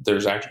there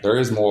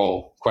is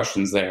moral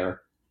questions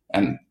there,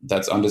 and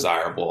that's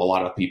undesirable. A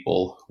lot of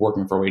people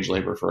working for wage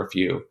labor for a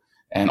few,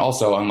 and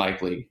also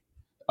unlikely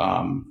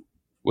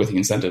with the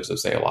incentives of,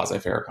 say, a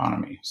laissez-faire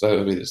economy. So that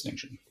would be the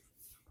distinction.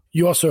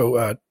 You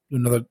also,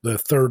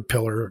 the third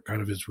pillar,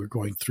 kind of as we're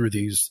going through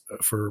these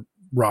for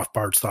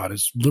Rothbard's thought,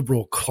 is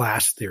liberal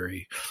class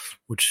theory,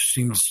 which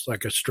seems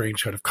like a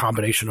strange kind of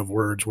combination of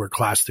words where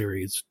class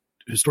theory is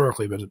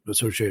historically been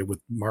associated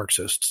with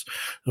Marxists.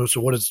 So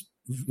what is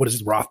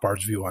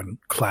Rothbard's view on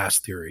class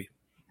theory?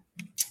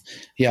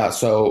 Yeah,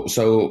 so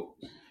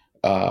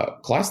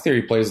class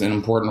theory plays an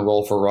important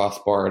role for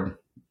Rothbard,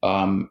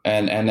 and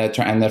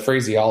the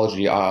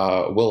phraseology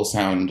will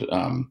sound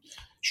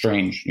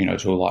strange,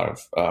 to a lot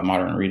of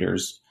modern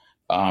readers,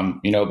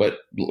 but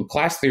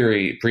class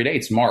theory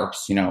predates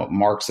Marx.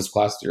 Marx's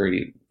class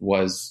theory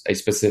was a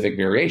specific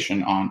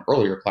variation on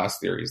earlier class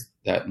theories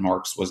that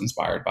Marx was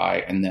inspired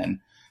by and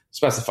then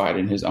specified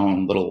in his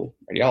own little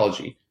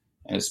ideology.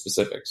 and its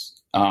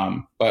specifics.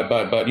 But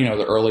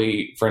the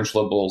early French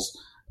liberals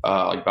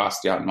like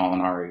Bastiat and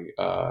Molinari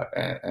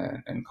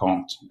and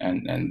Comte,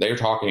 and they're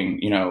talking,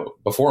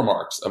 before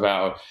Marx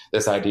about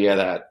this idea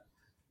that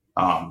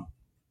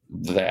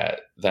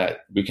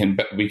we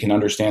can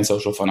understand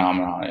social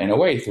phenomena in a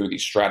way through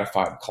these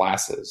stratified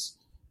classes,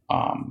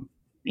 and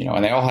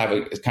they all have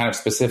a kind of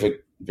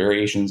specific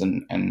variations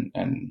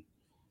and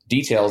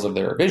details of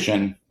their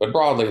vision, but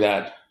broadly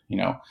that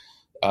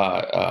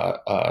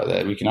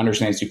that we can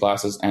understand these two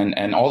classes,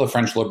 and all the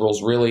French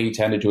liberals really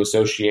tended to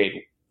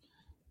associate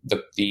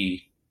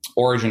the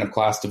origin of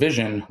class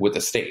division with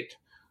the state,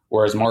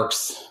 whereas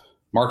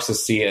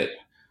Marxists see it.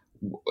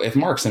 If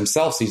Marx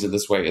himself sees it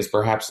this way, is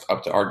perhaps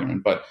up to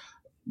argument, but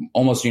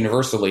almost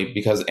universally,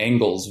 because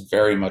Engels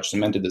very much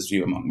cemented this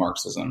view among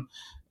Marxism,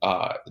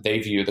 they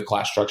view the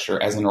class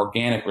structure as an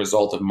organic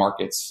result of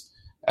markets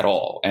at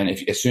all. And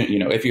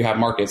if you have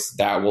markets,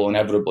 that will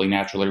inevitably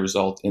naturally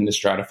result in the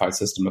stratified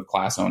system of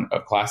class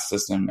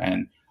system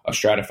and of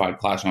stratified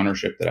class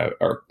ownership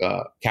or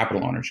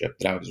capital ownership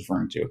that I was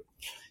referring to.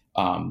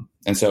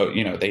 And so,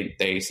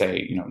 they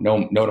say,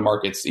 no to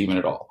markets even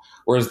at all.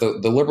 Whereas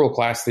the liberal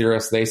class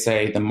theorists, they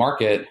say the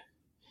market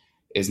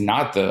is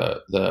not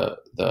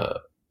the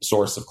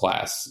source of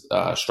class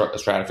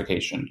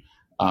stratification.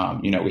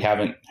 We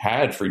haven't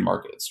had free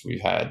markets.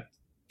 We've had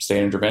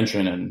state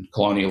intervention and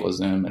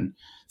colonialism and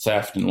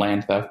theft and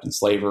land theft and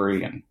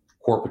slavery and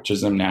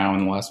corporatism now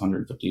in the last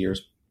 150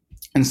 years.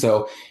 And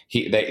so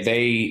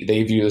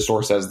they view the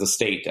source as the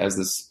state, as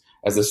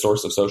this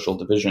source of social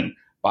division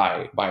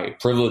by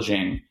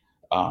privileging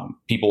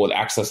people with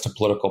access to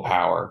political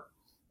power,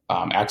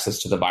 access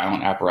to the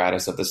violent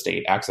apparatus of the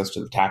state, access to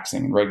the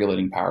taxing and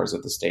regulating powers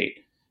of the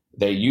state.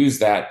 They use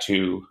that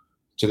to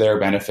their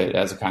benefit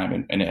as a kind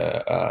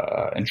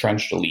of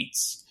entrenched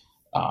elites.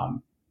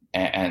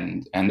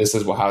 And this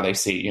is how they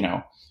see,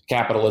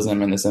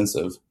 capitalism in the sense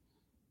of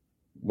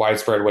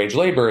widespread wage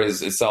labor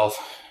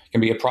can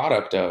be a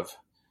product of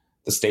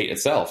the state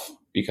itself,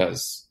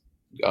 because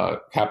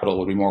capital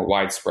would be more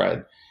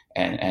widespread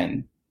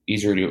and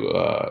easier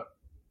to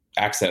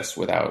access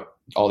without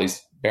all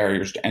these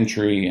barriers to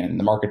entry and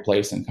the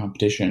marketplace and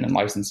competition and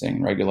licensing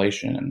and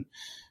regulation. And,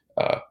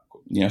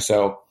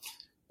 so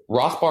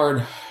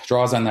Rothbard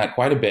draws on that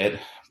quite a bit.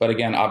 But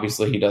again,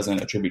 obviously, he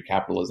doesn't attribute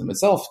capitalism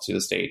itself to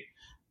the state.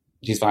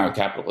 He's fine with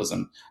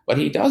capitalism. But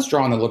he does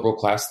draw on the liberal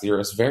class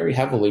theorists very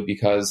heavily,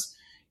 because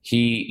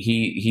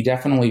he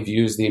definitely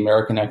views the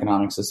American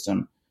economic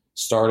system,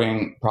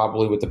 starting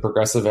probably with the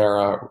Progressive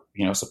Era,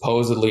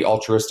 supposedly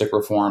altruistic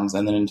reforms,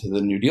 and then into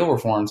the New Deal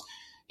reforms.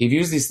 He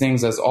views these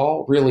things as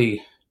all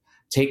really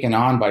taken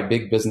on by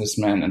big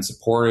businessmen and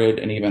supported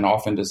and even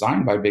often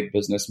designed by big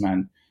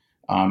businessmen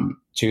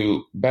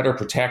to better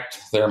protect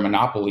their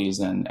monopolies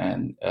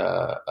and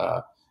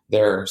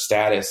their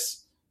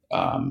status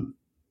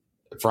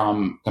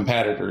from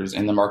competitors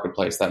in the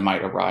marketplace that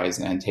might arise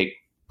and take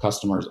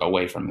customers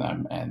away from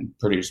them and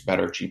produce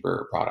better,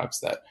 cheaper products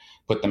that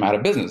put them out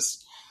of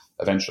business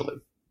eventually.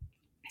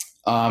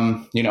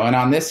 And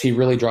on this, he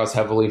really draws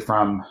heavily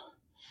from,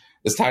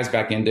 this ties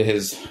back into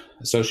his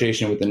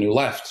association with the New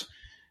Left,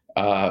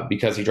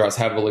 because he draws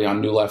heavily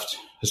on New Left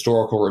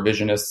historical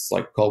revisionists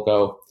like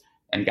Kolko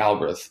and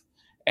Galbraith.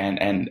 And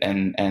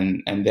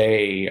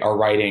they are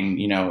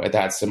writing, at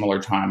that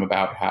similar time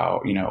about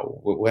how,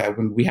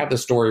 we have the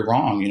story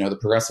wrong. The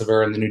Progressive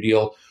Era and the New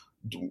Deal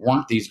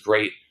weren't these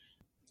great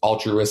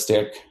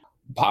altruistic,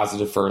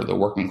 positive for the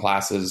working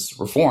classes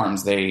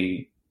reforms.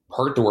 They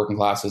hurt the working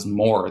classes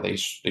more. They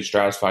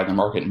stratified the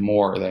market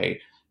more.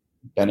 They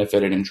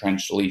benefited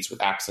entrenched elites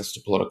with access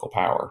to political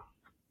power.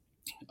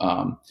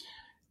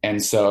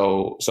 And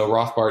so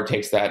Rothbard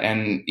takes that.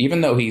 And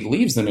even though he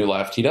leaves the New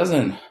Left, he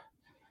doesn't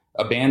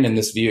abandon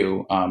this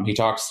view. He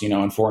talks,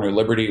 in For New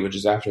Liberty, which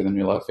is after the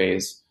New Left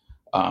phase,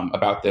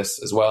 about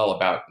this as well,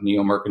 about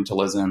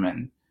neo-mercantilism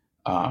and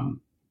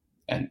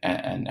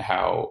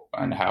how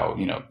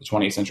the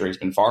 20th century has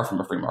been far from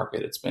a free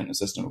market. It's been a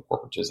system of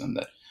corporatism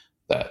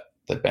that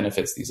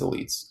benefits these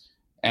elites.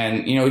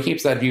 And, he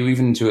keeps that view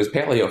even to his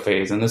paleo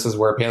phase. And this is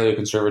where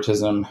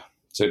paleoconservatism,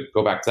 to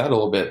go back to that a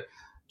little bit,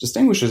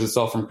 distinguishes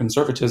itself from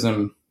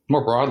conservatism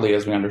more broadly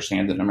as we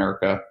understand it in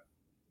America.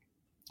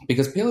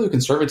 Because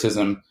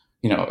paleoconservatism,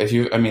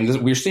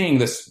 we're seeing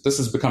this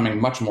is becoming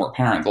much more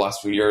apparent the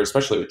last few years,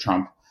 especially with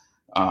Trump,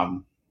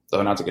 though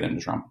not to get into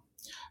Trump.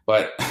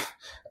 But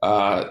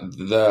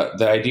the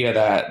idea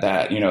that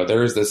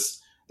there is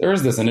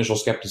this initial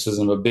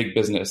skepticism of big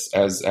business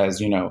as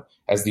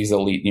these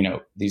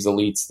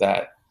elites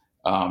that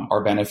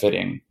are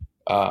benefiting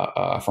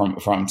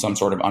from some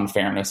sort of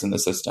unfairness in the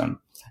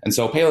system. And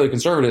so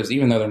paleoconservatives,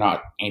 even though they're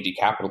not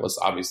anti-capitalist,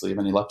 obviously, of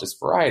any leftist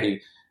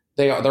variety,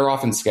 they're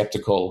often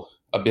skeptical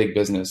of big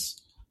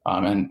business.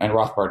 And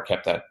Rothbard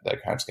kept that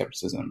kind of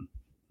skepticism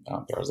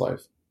throughout his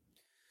life.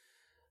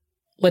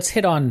 Let's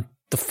hit on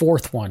the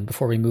fourth one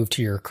before we move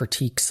to your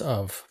critiques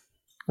of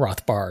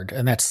Rothbard,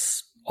 and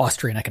that's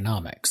Austrian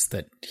economics,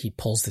 that he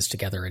pulls this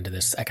together into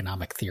this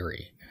economic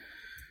theory.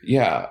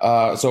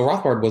 Yeah. So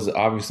Rothbard was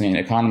obviously an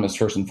economist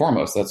first and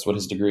foremost. That's what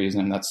his degree is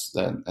in. That's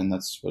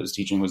what his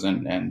teaching was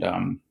in.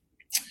 And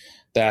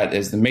that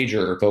is the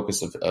major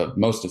focus of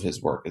most of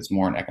his work. It's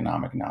more an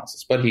economic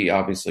analysis. But he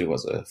obviously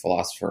was a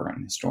philosopher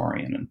and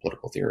historian and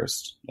political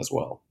theorist as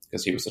well,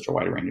 because he was such a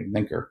wide-ranging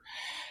thinker.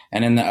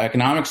 And in the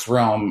economics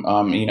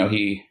realm,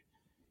 he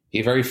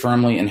very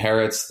firmly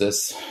inherits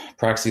this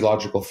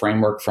praxeological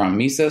framework from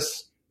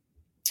Mises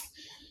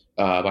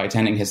by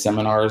attending his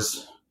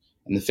seminars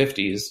in the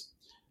 50s.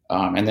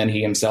 And then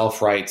he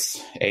himself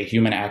writes a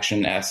human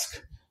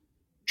action-esque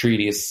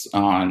treatise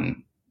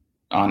on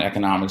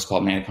economics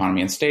called Man,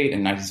 Economy, and State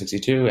in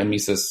 1962. And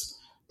Mises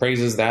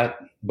praises that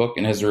book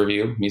in his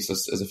review.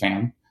 Mises is a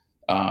fan.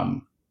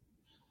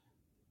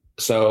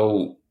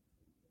 So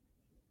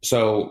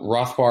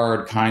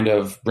Rothbard kind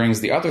of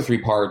brings the other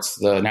three parts,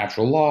 the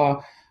natural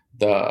law,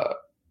 the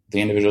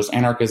individualist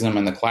anarchism,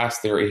 and the class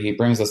theory. He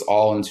brings us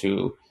all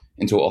into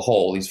a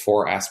whole, these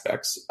four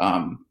aspects,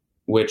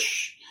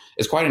 which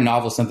is quite a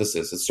novel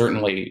synthesis. It's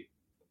certainly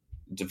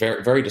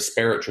very, very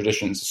disparate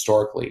traditions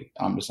historically,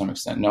 to some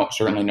extent.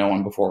 Certainly no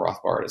one before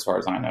Rothbard, as far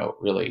as I know,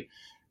 really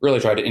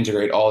tried to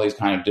integrate all these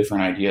kind of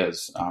different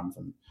ideas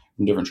from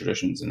different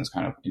traditions in this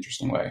kind of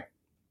interesting way.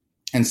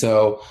 And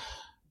so,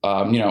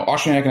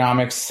 Austrian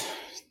economics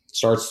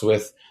starts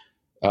with,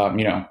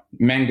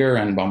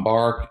 Menger and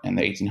Bombard in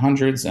the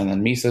 1800s, and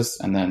then Mises,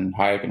 and then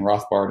Hayek and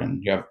Rothbard,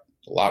 and you have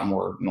a lot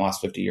more in the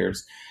last 50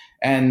 years.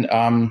 And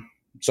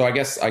so I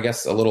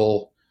guess a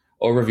little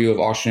overview of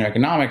Austrian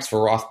economics for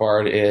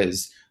Rothbard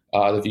is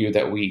the view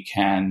that we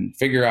can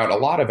figure out a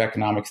lot of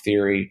economic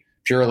theory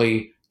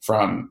purely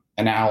from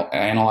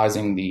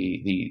analyzing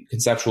the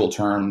conceptual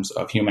terms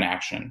of human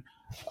action,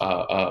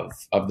 of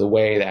the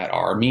way that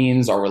our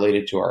means are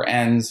related to our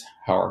ends,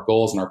 how our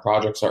goals and our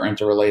projects are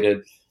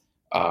interrelated,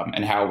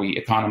 and how we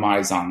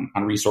economize on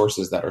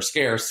resources that are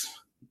scarce,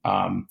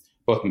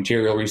 both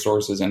material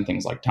resources and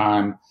things like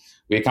time.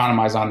 We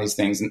economize on these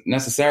things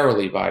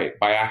necessarily by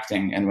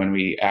acting, and when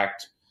we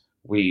act,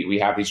 we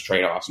have these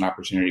trade-offs and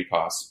opportunity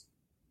costs.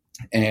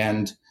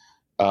 And,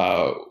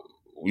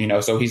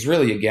 so he's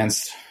really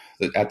against,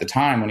 at the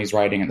time when he's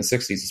writing in the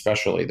 60s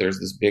especially, there's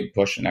this big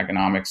push in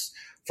economics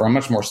for a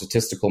much more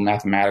statistical,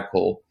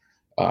 mathematical,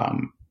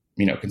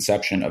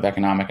 conception of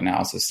economic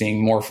analysis,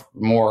 seeing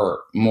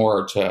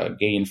more to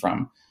gain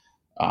from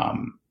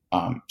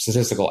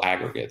statistical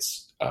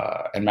aggregates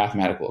and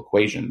mathematical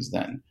equations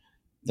than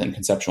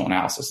conceptual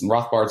analysis. And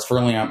Rothbard's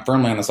firmly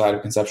on the side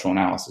of conceptual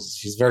analysis.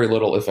 He's very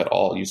little, if at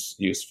all,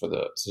 use for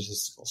the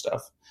statistical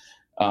stuff.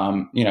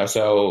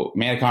 So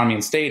Man, Economy,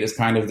 and State is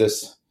kind of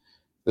this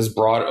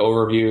broad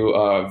overview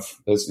of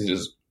this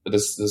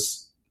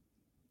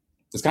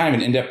kind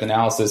of an in-depth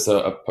analysis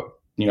of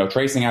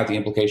tracing out the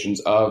implications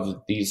of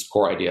these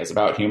core ideas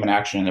about human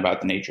action,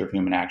 about the nature of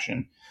human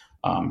action,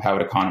 how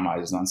it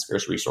economizes on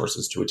scarce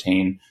resources to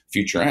attain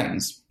future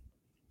ends.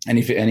 And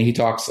he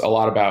talks a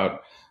lot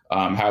about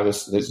how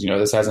this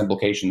has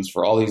implications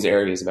for all these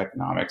areas of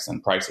economics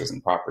and prices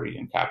and property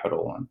and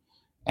capital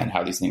and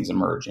how these things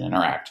emerge and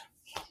interact.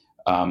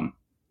 And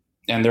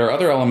there are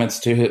other elements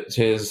to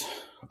his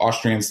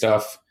Austrian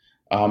stuff.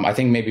 I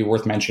think maybe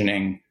worth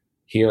mentioning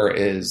here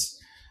is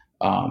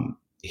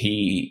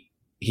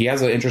he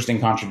has an interesting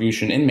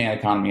contribution in Man,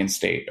 Economy, and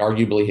State.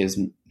 Arguably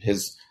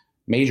his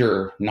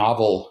major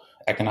novel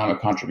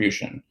economic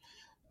contribution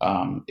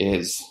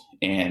is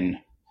in.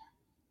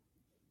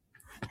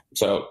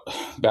 So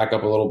back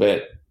up a little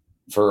bit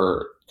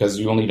because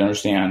you will need to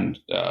understand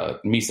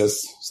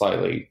Mises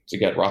slightly to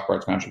get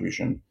Rothbard's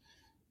contribution.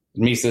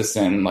 Mises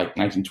in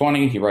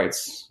 1920, he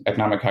writes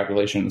Economic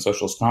Calculation in the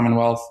Socialist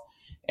Commonwealth,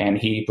 and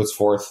he puts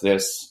forth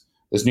this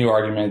new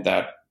argument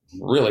that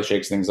really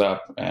shakes things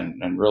up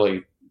and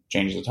really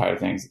changes the tide of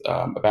things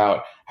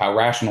about how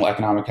rational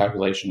economic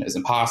calculation is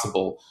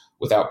impossible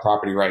without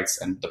property rights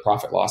and the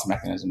profit loss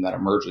mechanism that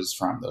emerges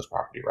from those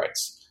property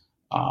rights.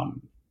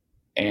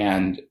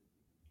 And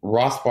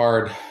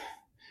Rothbard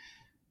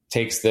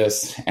takes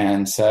this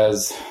and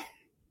says,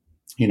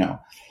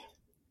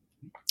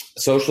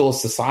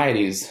 socialist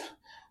societies,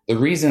 the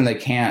reason they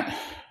can't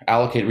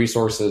allocate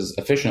resources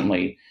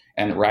efficiently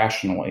and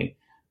rationally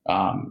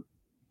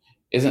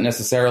isn't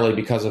necessarily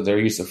because of their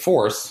use of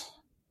force,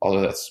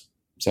 although that's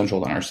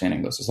central to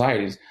understanding those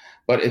societies,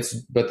 but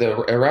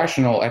the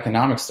irrational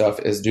economic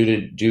stuff is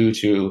due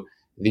to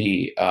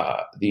the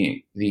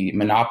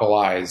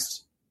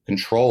monopolized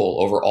control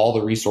over all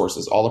the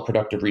resources, all the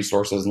productive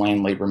resources,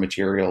 land, labor,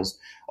 materials,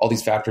 all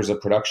these factors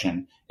of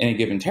production in a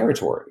given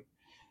territory.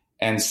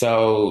 And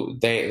so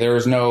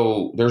there's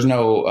no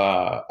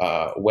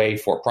way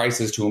for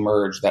prices to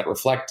emerge that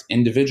reflect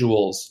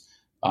individuals,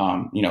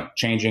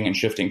 changing and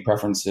shifting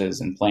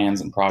preferences and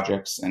plans and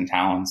projects and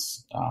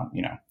talents,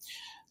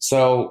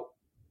 So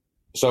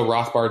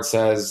Rothbard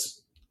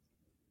says,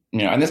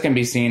 and this can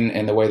be seen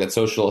in the way that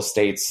socialist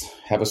states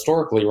have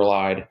historically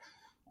relied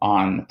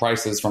on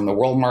prices from the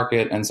world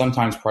market and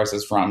sometimes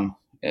prices from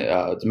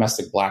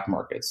domestic black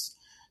markets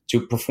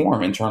to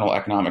perform internal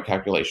economic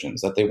calculations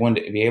that they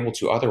wouldn't be able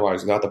to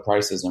otherwise without the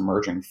prices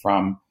emerging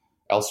from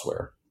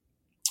elsewhere.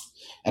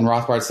 And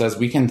Rothbard says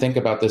we can think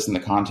about this in the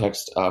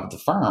context of the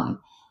firm.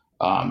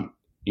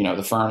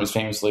 The firm is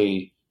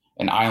famously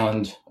an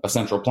island of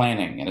central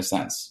planning in a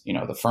sense.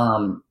 The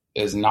firm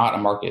is not a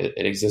market.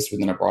 It exists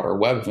within a broader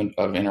web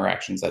of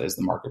interactions that is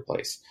the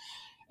marketplace.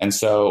 And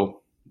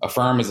so a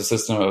firm is a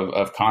system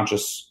of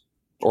conscious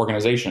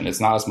organization.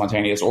 It's not a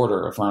spontaneous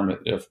order. A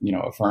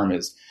firm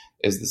is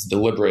this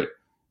deliberate,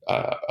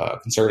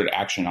 concerted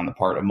action on the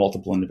part of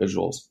multiple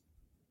individuals.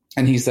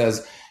 And he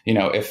says,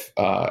 if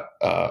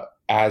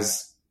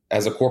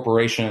as a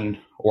corporation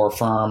or a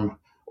firm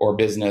or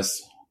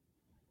business,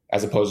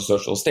 as opposed to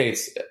social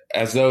estates,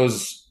 as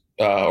those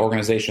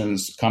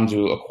organizations come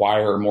to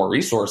acquire more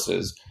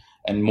resources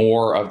and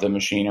more of the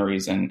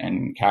machineries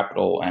and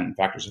capital and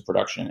factors of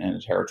production in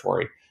a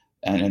territory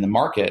and in the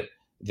market,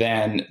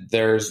 then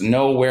there's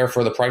nowhere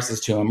for the prices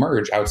to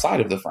emerge outside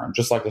of the firm,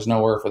 just like there's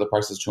nowhere for the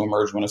prices to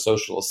emerge when a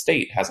social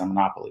estate has a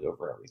monopoly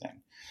over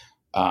everything.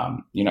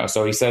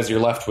 So he says you're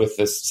left with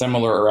this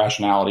similar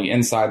irrationality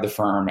inside the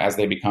firm as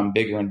they become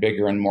bigger and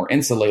bigger and more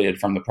insulated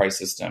from the price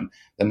system.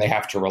 Then they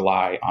have to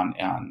rely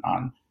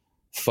on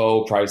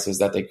faux prices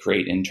that they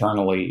create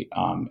internally,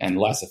 and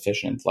less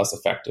efficient, less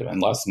effective,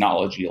 and less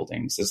knowledge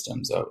yielding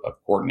systems of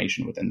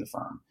coordination within the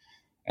firm.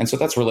 And so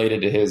that's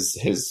related to his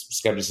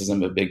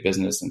skepticism of big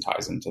business and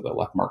ties into the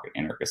left market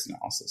anarchist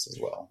analysis as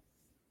well.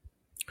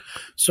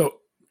 So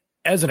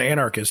as an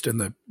anarchist in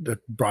the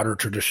broader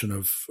tradition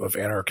of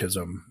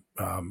anarchism,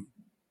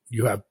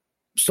 you have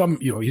some,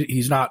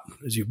 he's not,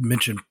 as you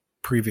mentioned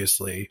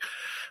previously,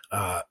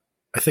 I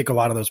think a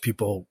lot of those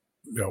people,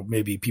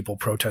 maybe people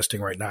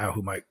protesting right now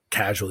who might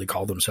casually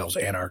call themselves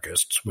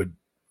anarchists would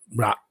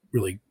not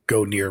really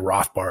go near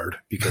Rothbard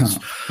because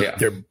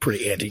they're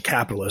pretty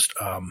anti-capitalist.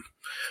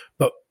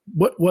 But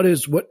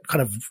what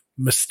kind of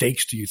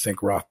mistakes do you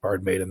think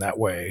Rothbard made in that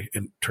way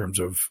in terms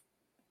of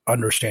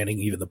understanding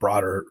even the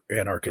broader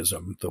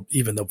anarchism,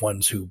 even the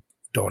ones who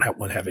don't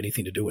have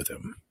anything to do with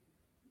him?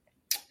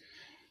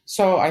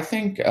 So I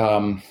think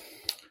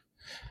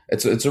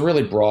it's a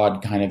really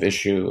broad kind of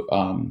issue,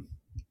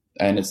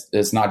 and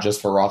it's not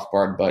just for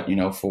Rothbard, but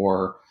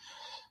for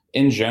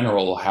in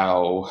general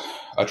how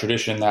a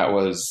tradition that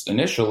was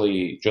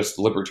initially just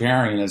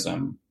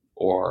libertarianism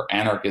or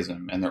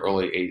anarchism in the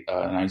early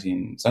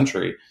 19th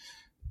century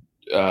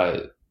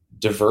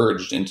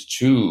diverged into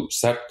two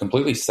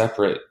completely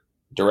separate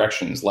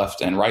directions, left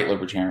and right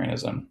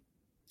libertarianism.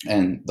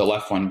 And the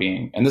left one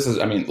being, and this is,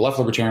 left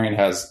libertarian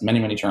has many,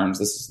 many terms.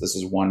 This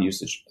is one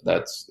usage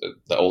that's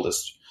the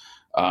oldest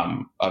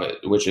of it,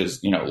 which is,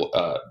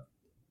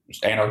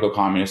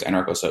 anarcho-communist,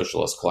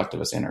 anarcho-socialist,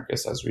 collectivist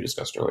anarchist, as we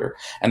discussed earlier.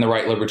 And the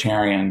right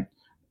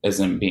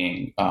libertarianism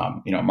being,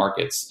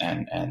 markets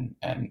and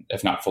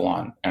if not full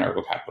on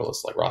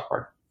anarcho-capitalists like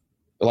Rothbard.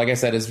 But like I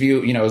said, his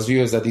view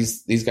is that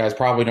these guys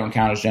probably don't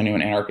count as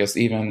genuine anarchists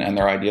even, and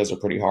their ideas are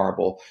pretty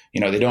horrible.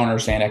 They don't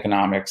understand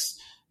economics.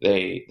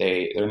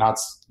 They're not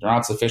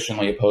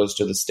sufficiently opposed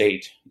to the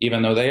state,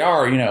 even though they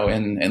are,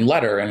 in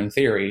letter and in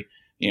theory,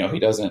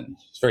 he's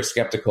very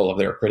skeptical of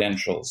their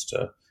credentials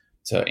to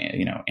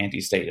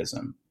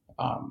anti-statism,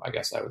 I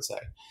guess I would say.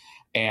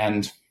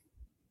 And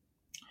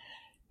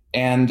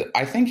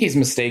I think he's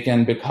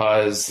mistaken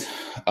because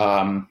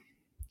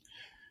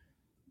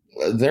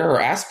there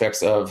are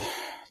aspects of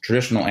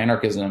traditional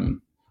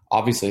anarchism,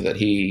 obviously, that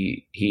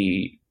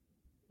he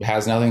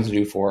has nothing to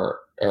use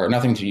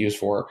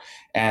for,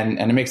 and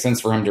it makes sense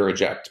for him to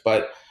reject.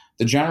 But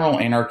the general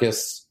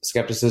anarchist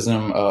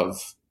skepticism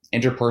of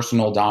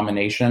interpersonal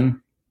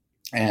domination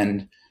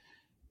and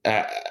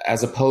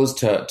as opposed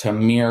to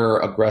mere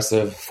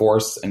aggressive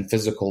force and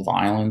physical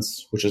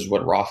violence, which is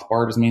what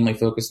Rothbard is mainly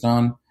focused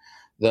on,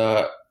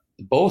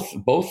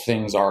 both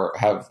things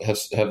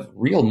have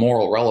real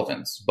moral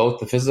relevance. Both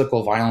the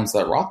physical violence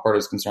that Rothbard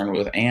is concerned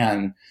with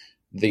and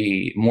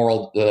the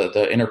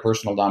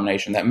interpersonal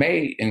domination that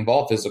may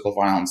involve physical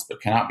violence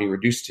but cannot be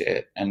reduced to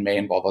it and may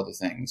involve other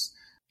things.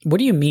 What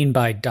do you mean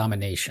by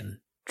domination,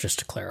 just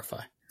to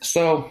clarify?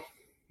 So,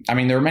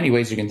 there are many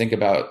ways you can think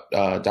about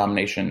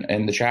domination.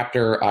 In the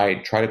chapter, I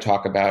try to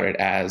talk about it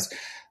as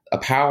the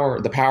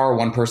power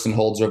one person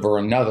holds over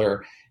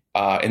another,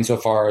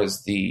 insofar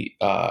as the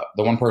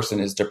one person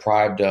is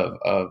deprived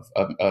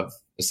of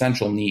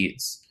essential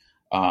needs,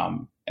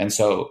 and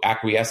so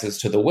acquiesces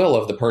to the will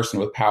of the person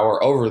with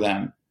power over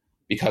them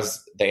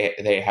because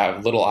they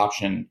have little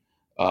option.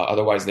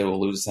 Otherwise, they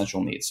will lose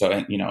essential needs. So,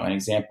 an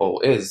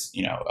example is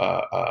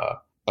a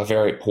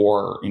very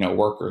poor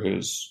worker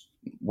who's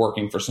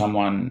working for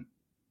someone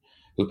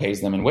who pays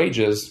them in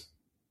wages.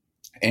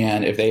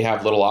 And if they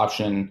have little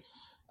option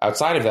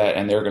outside of that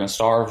and they're going to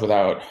starve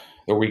without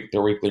their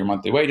weekly or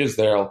monthly wages,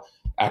 they'll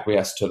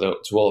acquiesce to the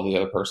will of the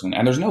other person.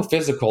 And there's no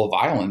physical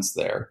violence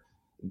there.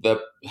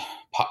 The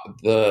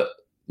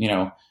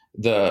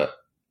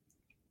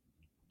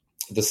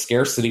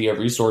scarcity of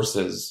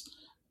resources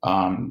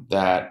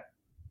that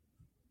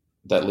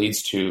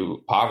leads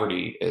to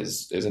poverty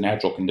is a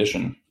natural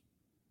condition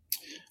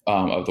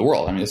of the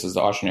world. This is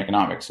the Austrian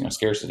economics.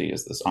 Scarcity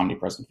is this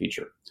omnipresent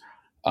feature.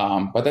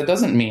 But that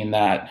doesn't mean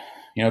that,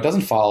 it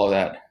doesn't follow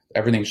that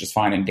everything's just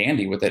fine and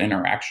dandy with that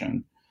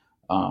interaction,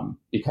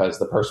 because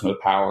the person with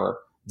power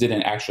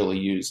didn't actually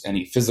use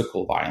any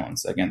physical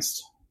violence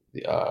against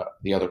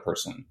the other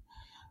person.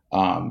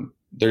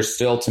 There's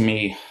still, to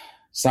me,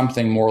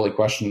 something morally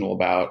questionable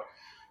about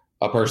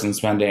a person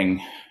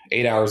spending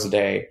 8 hours a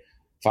day,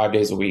 5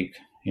 days a week,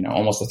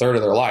 almost a third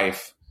of their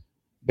life,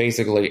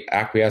 basically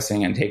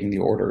acquiescing and taking the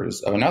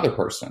orders of another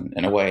person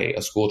in a way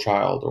a school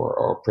child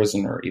or a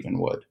prisoner even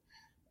would.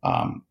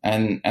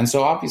 And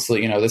so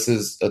obviously, this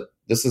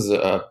is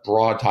a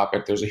broad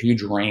topic. There's a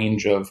huge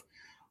range of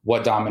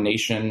what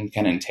domination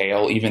can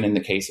entail, even in the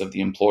case of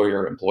the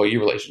employer-employee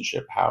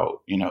relationship,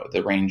 how,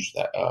 the range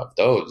of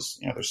those,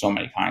 there's so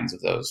many kinds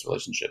of those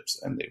relationships,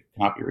 and they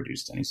cannot be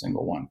reduced to any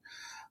single one.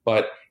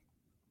 But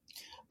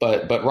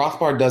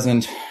Rothbard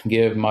doesn't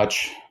give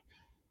much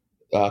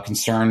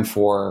concern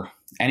for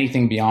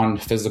anything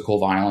beyond physical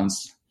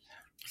violence.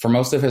 For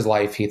most of his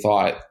life, he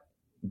thought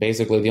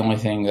basically the only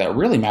thing that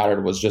really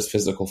mattered was just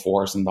physical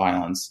force and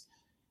violence.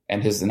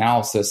 And his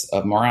analysis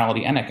of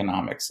morality and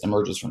economics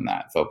emerges from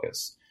that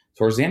focus.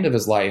 Towards the end of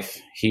his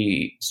life,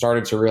 he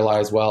started to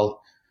realize,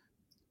 well,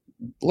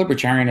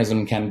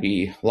 libertarianism can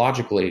be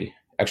logically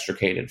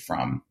extricated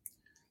from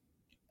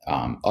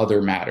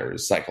other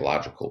matters,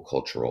 psychological,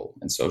 cultural,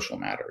 and social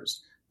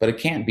matters, but it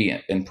can't be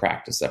in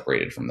practice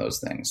separated from those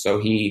things. So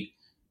he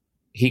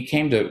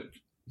came to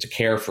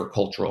care for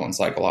cultural and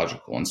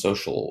psychological and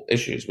social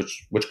issues,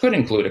 which could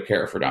include a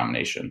care for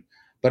domination,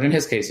 but in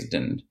his case, it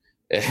didn't.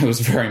 It was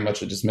very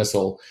much a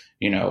dismissal,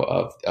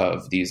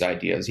 of these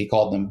ideas. He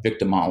called them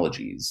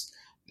victimologies,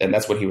 and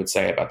that's what he would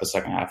say about the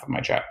second half of my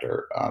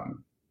chapter.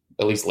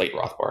 At least late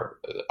Rothbard.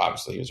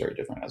 Obviously, he was very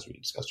different, as we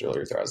discussed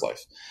earlier, throughout his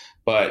life.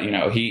 But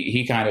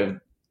he kind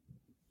of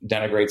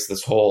denigrates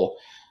this whole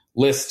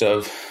list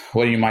of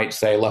what you might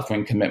say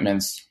left-wing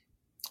commitments,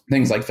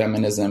 things like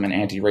feminism and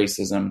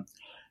anti-racism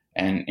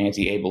and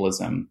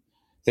anti-ableism,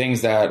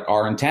 things that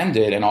are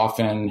intended and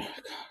often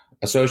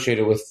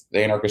associated with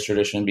the anarchist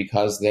tradition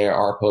because they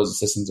are opposed to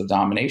systems of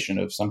domination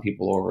of some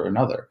people over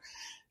another.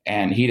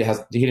 And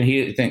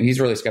he's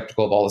really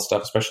skeptical of all this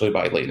stuff, especially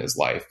by late in his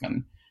life,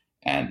 and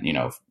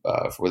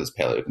for this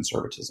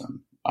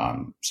paleoconservatism.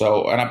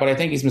 But I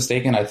think he's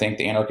mistaken. I think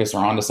the anarchists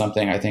are onto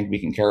something. I think we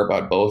can care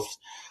about both.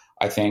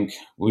 I think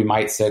we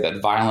might say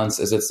that violence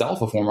is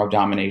itself a form of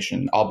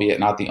domination, albeit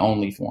not the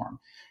only form.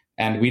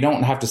 And we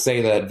don't have to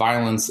say that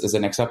violence is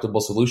an acceptable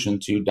solution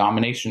to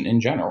domination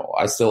in general.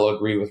 I still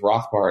agree with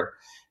Rothbard,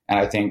 and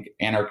I think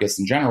anarchists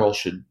in general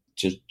should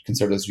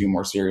consider this view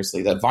more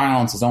seriously, that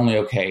violence is only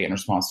okay in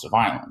response to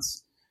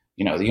violence.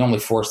 The only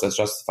force that's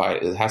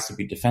justified, it has to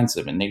be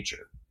defensive in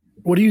nature.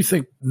 What do you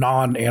think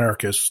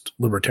non-anarchist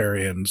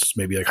libertarians,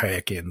 maybe like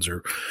Hayekians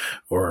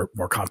or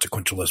more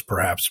consequentialists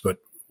perhaps, but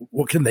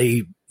what can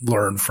they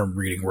learn from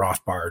reading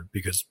Rothbard?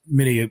 Because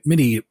many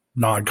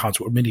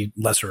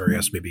lesser, I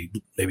guess,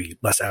 maybe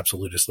less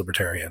absolutist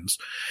libertarians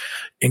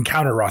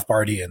encounter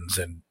Rothbardians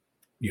and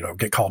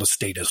get called a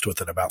statist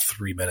within about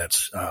 3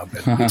 minutes.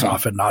 It's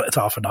often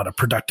not a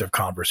productive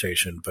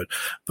conversation.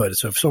 But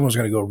so if someone's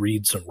going to go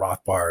read some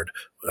Rothbard,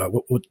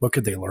 what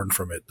could they learn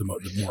from it? The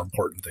more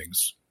important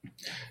things.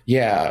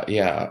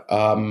 Yeah.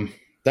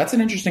 That's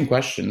an interesting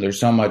question. There's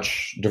so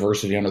much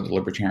diversity under the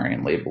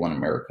libertarian label in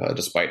America,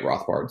 despite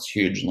Rothbard's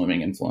huge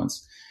looming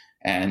influence,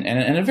 and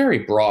a very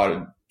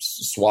broad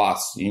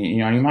swaths.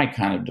 You might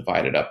kind of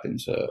divide it up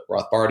into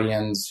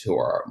Rothbardians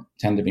who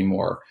tend to be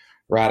more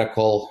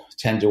radical,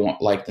 tend to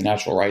want, like, the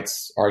natural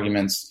rights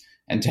arguments,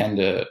 and tend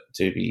to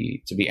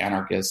be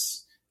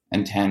anarchists,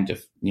 and tend to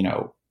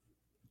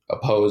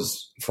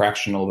oppose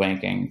fractional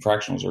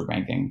reserve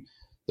banking,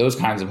 those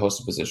kinds of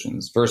hosted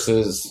positions,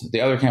 versus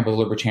the other camp of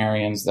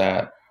libertarians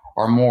that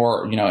are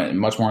more,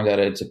 much more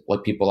indebted to,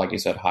 like, people like you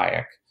said,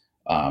 Hayek,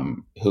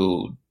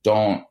 who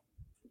don't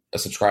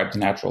subscribe to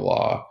natural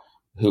law,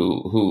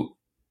 who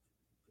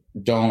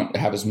don't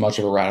have as much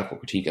of a radical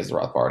critique as the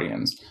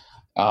Rothbardians.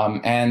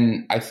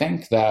 And I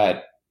think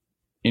that,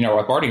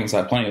 Rothbardians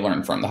have plenty to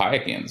learn from the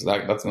Hayekians.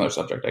 That's another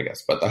subject, I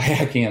guess. But the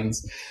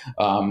Hayekians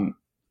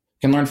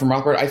can learn from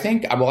Rothbard. I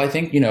think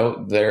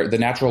the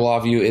natural law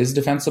view is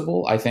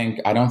defensible. I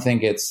don't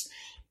think it's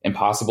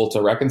impossible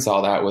to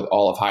reconcile that with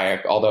all of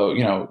Hayek. Although,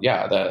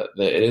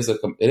 it is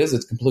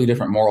a completely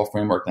different moral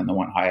framework than the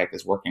one Hayek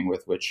is working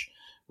with, which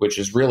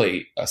is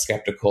really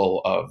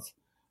skeptical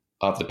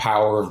of the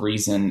power of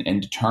reason in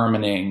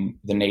determining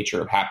the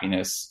nature of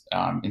happiness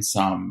in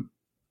some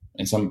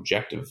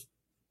objective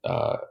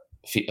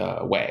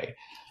way.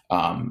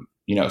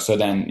 So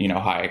then,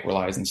 Hayek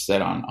relies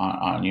instead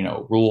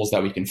on rules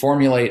that we can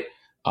formulate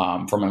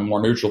from a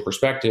more neutral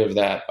perspective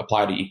that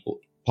apply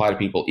to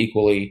people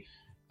equally,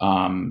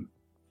 and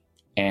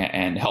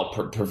help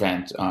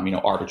prevent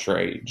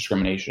arbitrary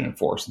discrimination and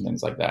force and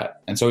things like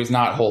that. And so he's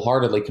not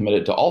wholeheartedly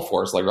committed to all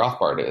force like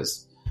Rothbard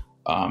is.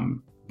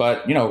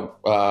 But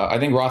I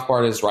think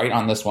Rothbard is right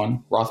on this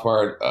one.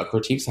 Rothbard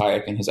critiques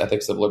Hayek in his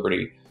Ethics of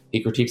Liberty.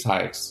 He critiques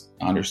Hayek's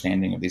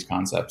understanding of these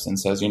concepts and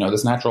says,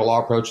 this natural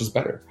law approach is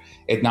better.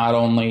 It not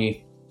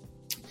only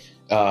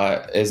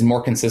is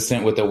more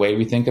consistent with the way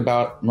we think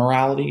about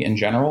morality in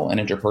general and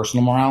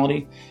interpersonal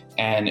morality.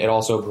 And it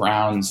also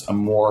grounds a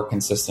more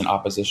consistent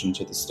opposition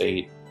to the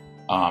state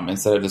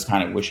instead of this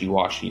kind of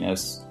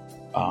wishy-washiness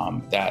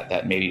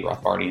that maybe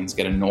Rothbardians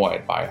get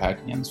annoyed by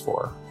Hayekians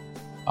for.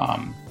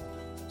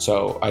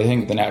 So I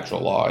think the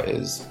natural law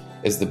is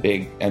the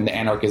big, and the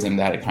anarchism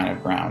that it kind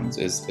of grounds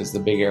is the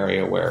big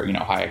area where,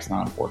 Hayek's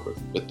not on board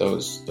with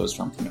those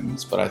firm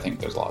commitments, but I think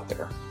there's a lot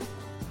there.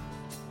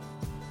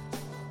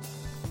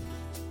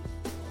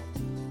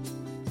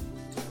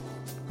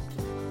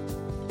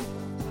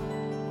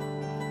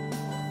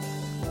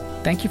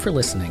 Thank you for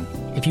listening.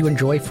 If you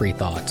enjoy Free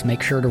Thoughts,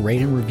 make sure to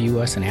rate and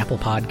review us in Apple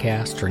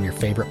Podcasts or in your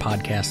favorite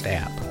podcast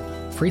app.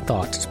 Free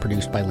Thoughts is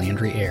produced by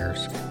Landry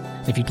Ayres.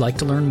 If you'd like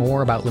to learn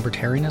more about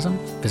libertarianism,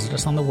 visit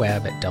us on the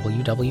web at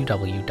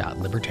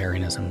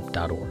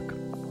www.libertarianism.org.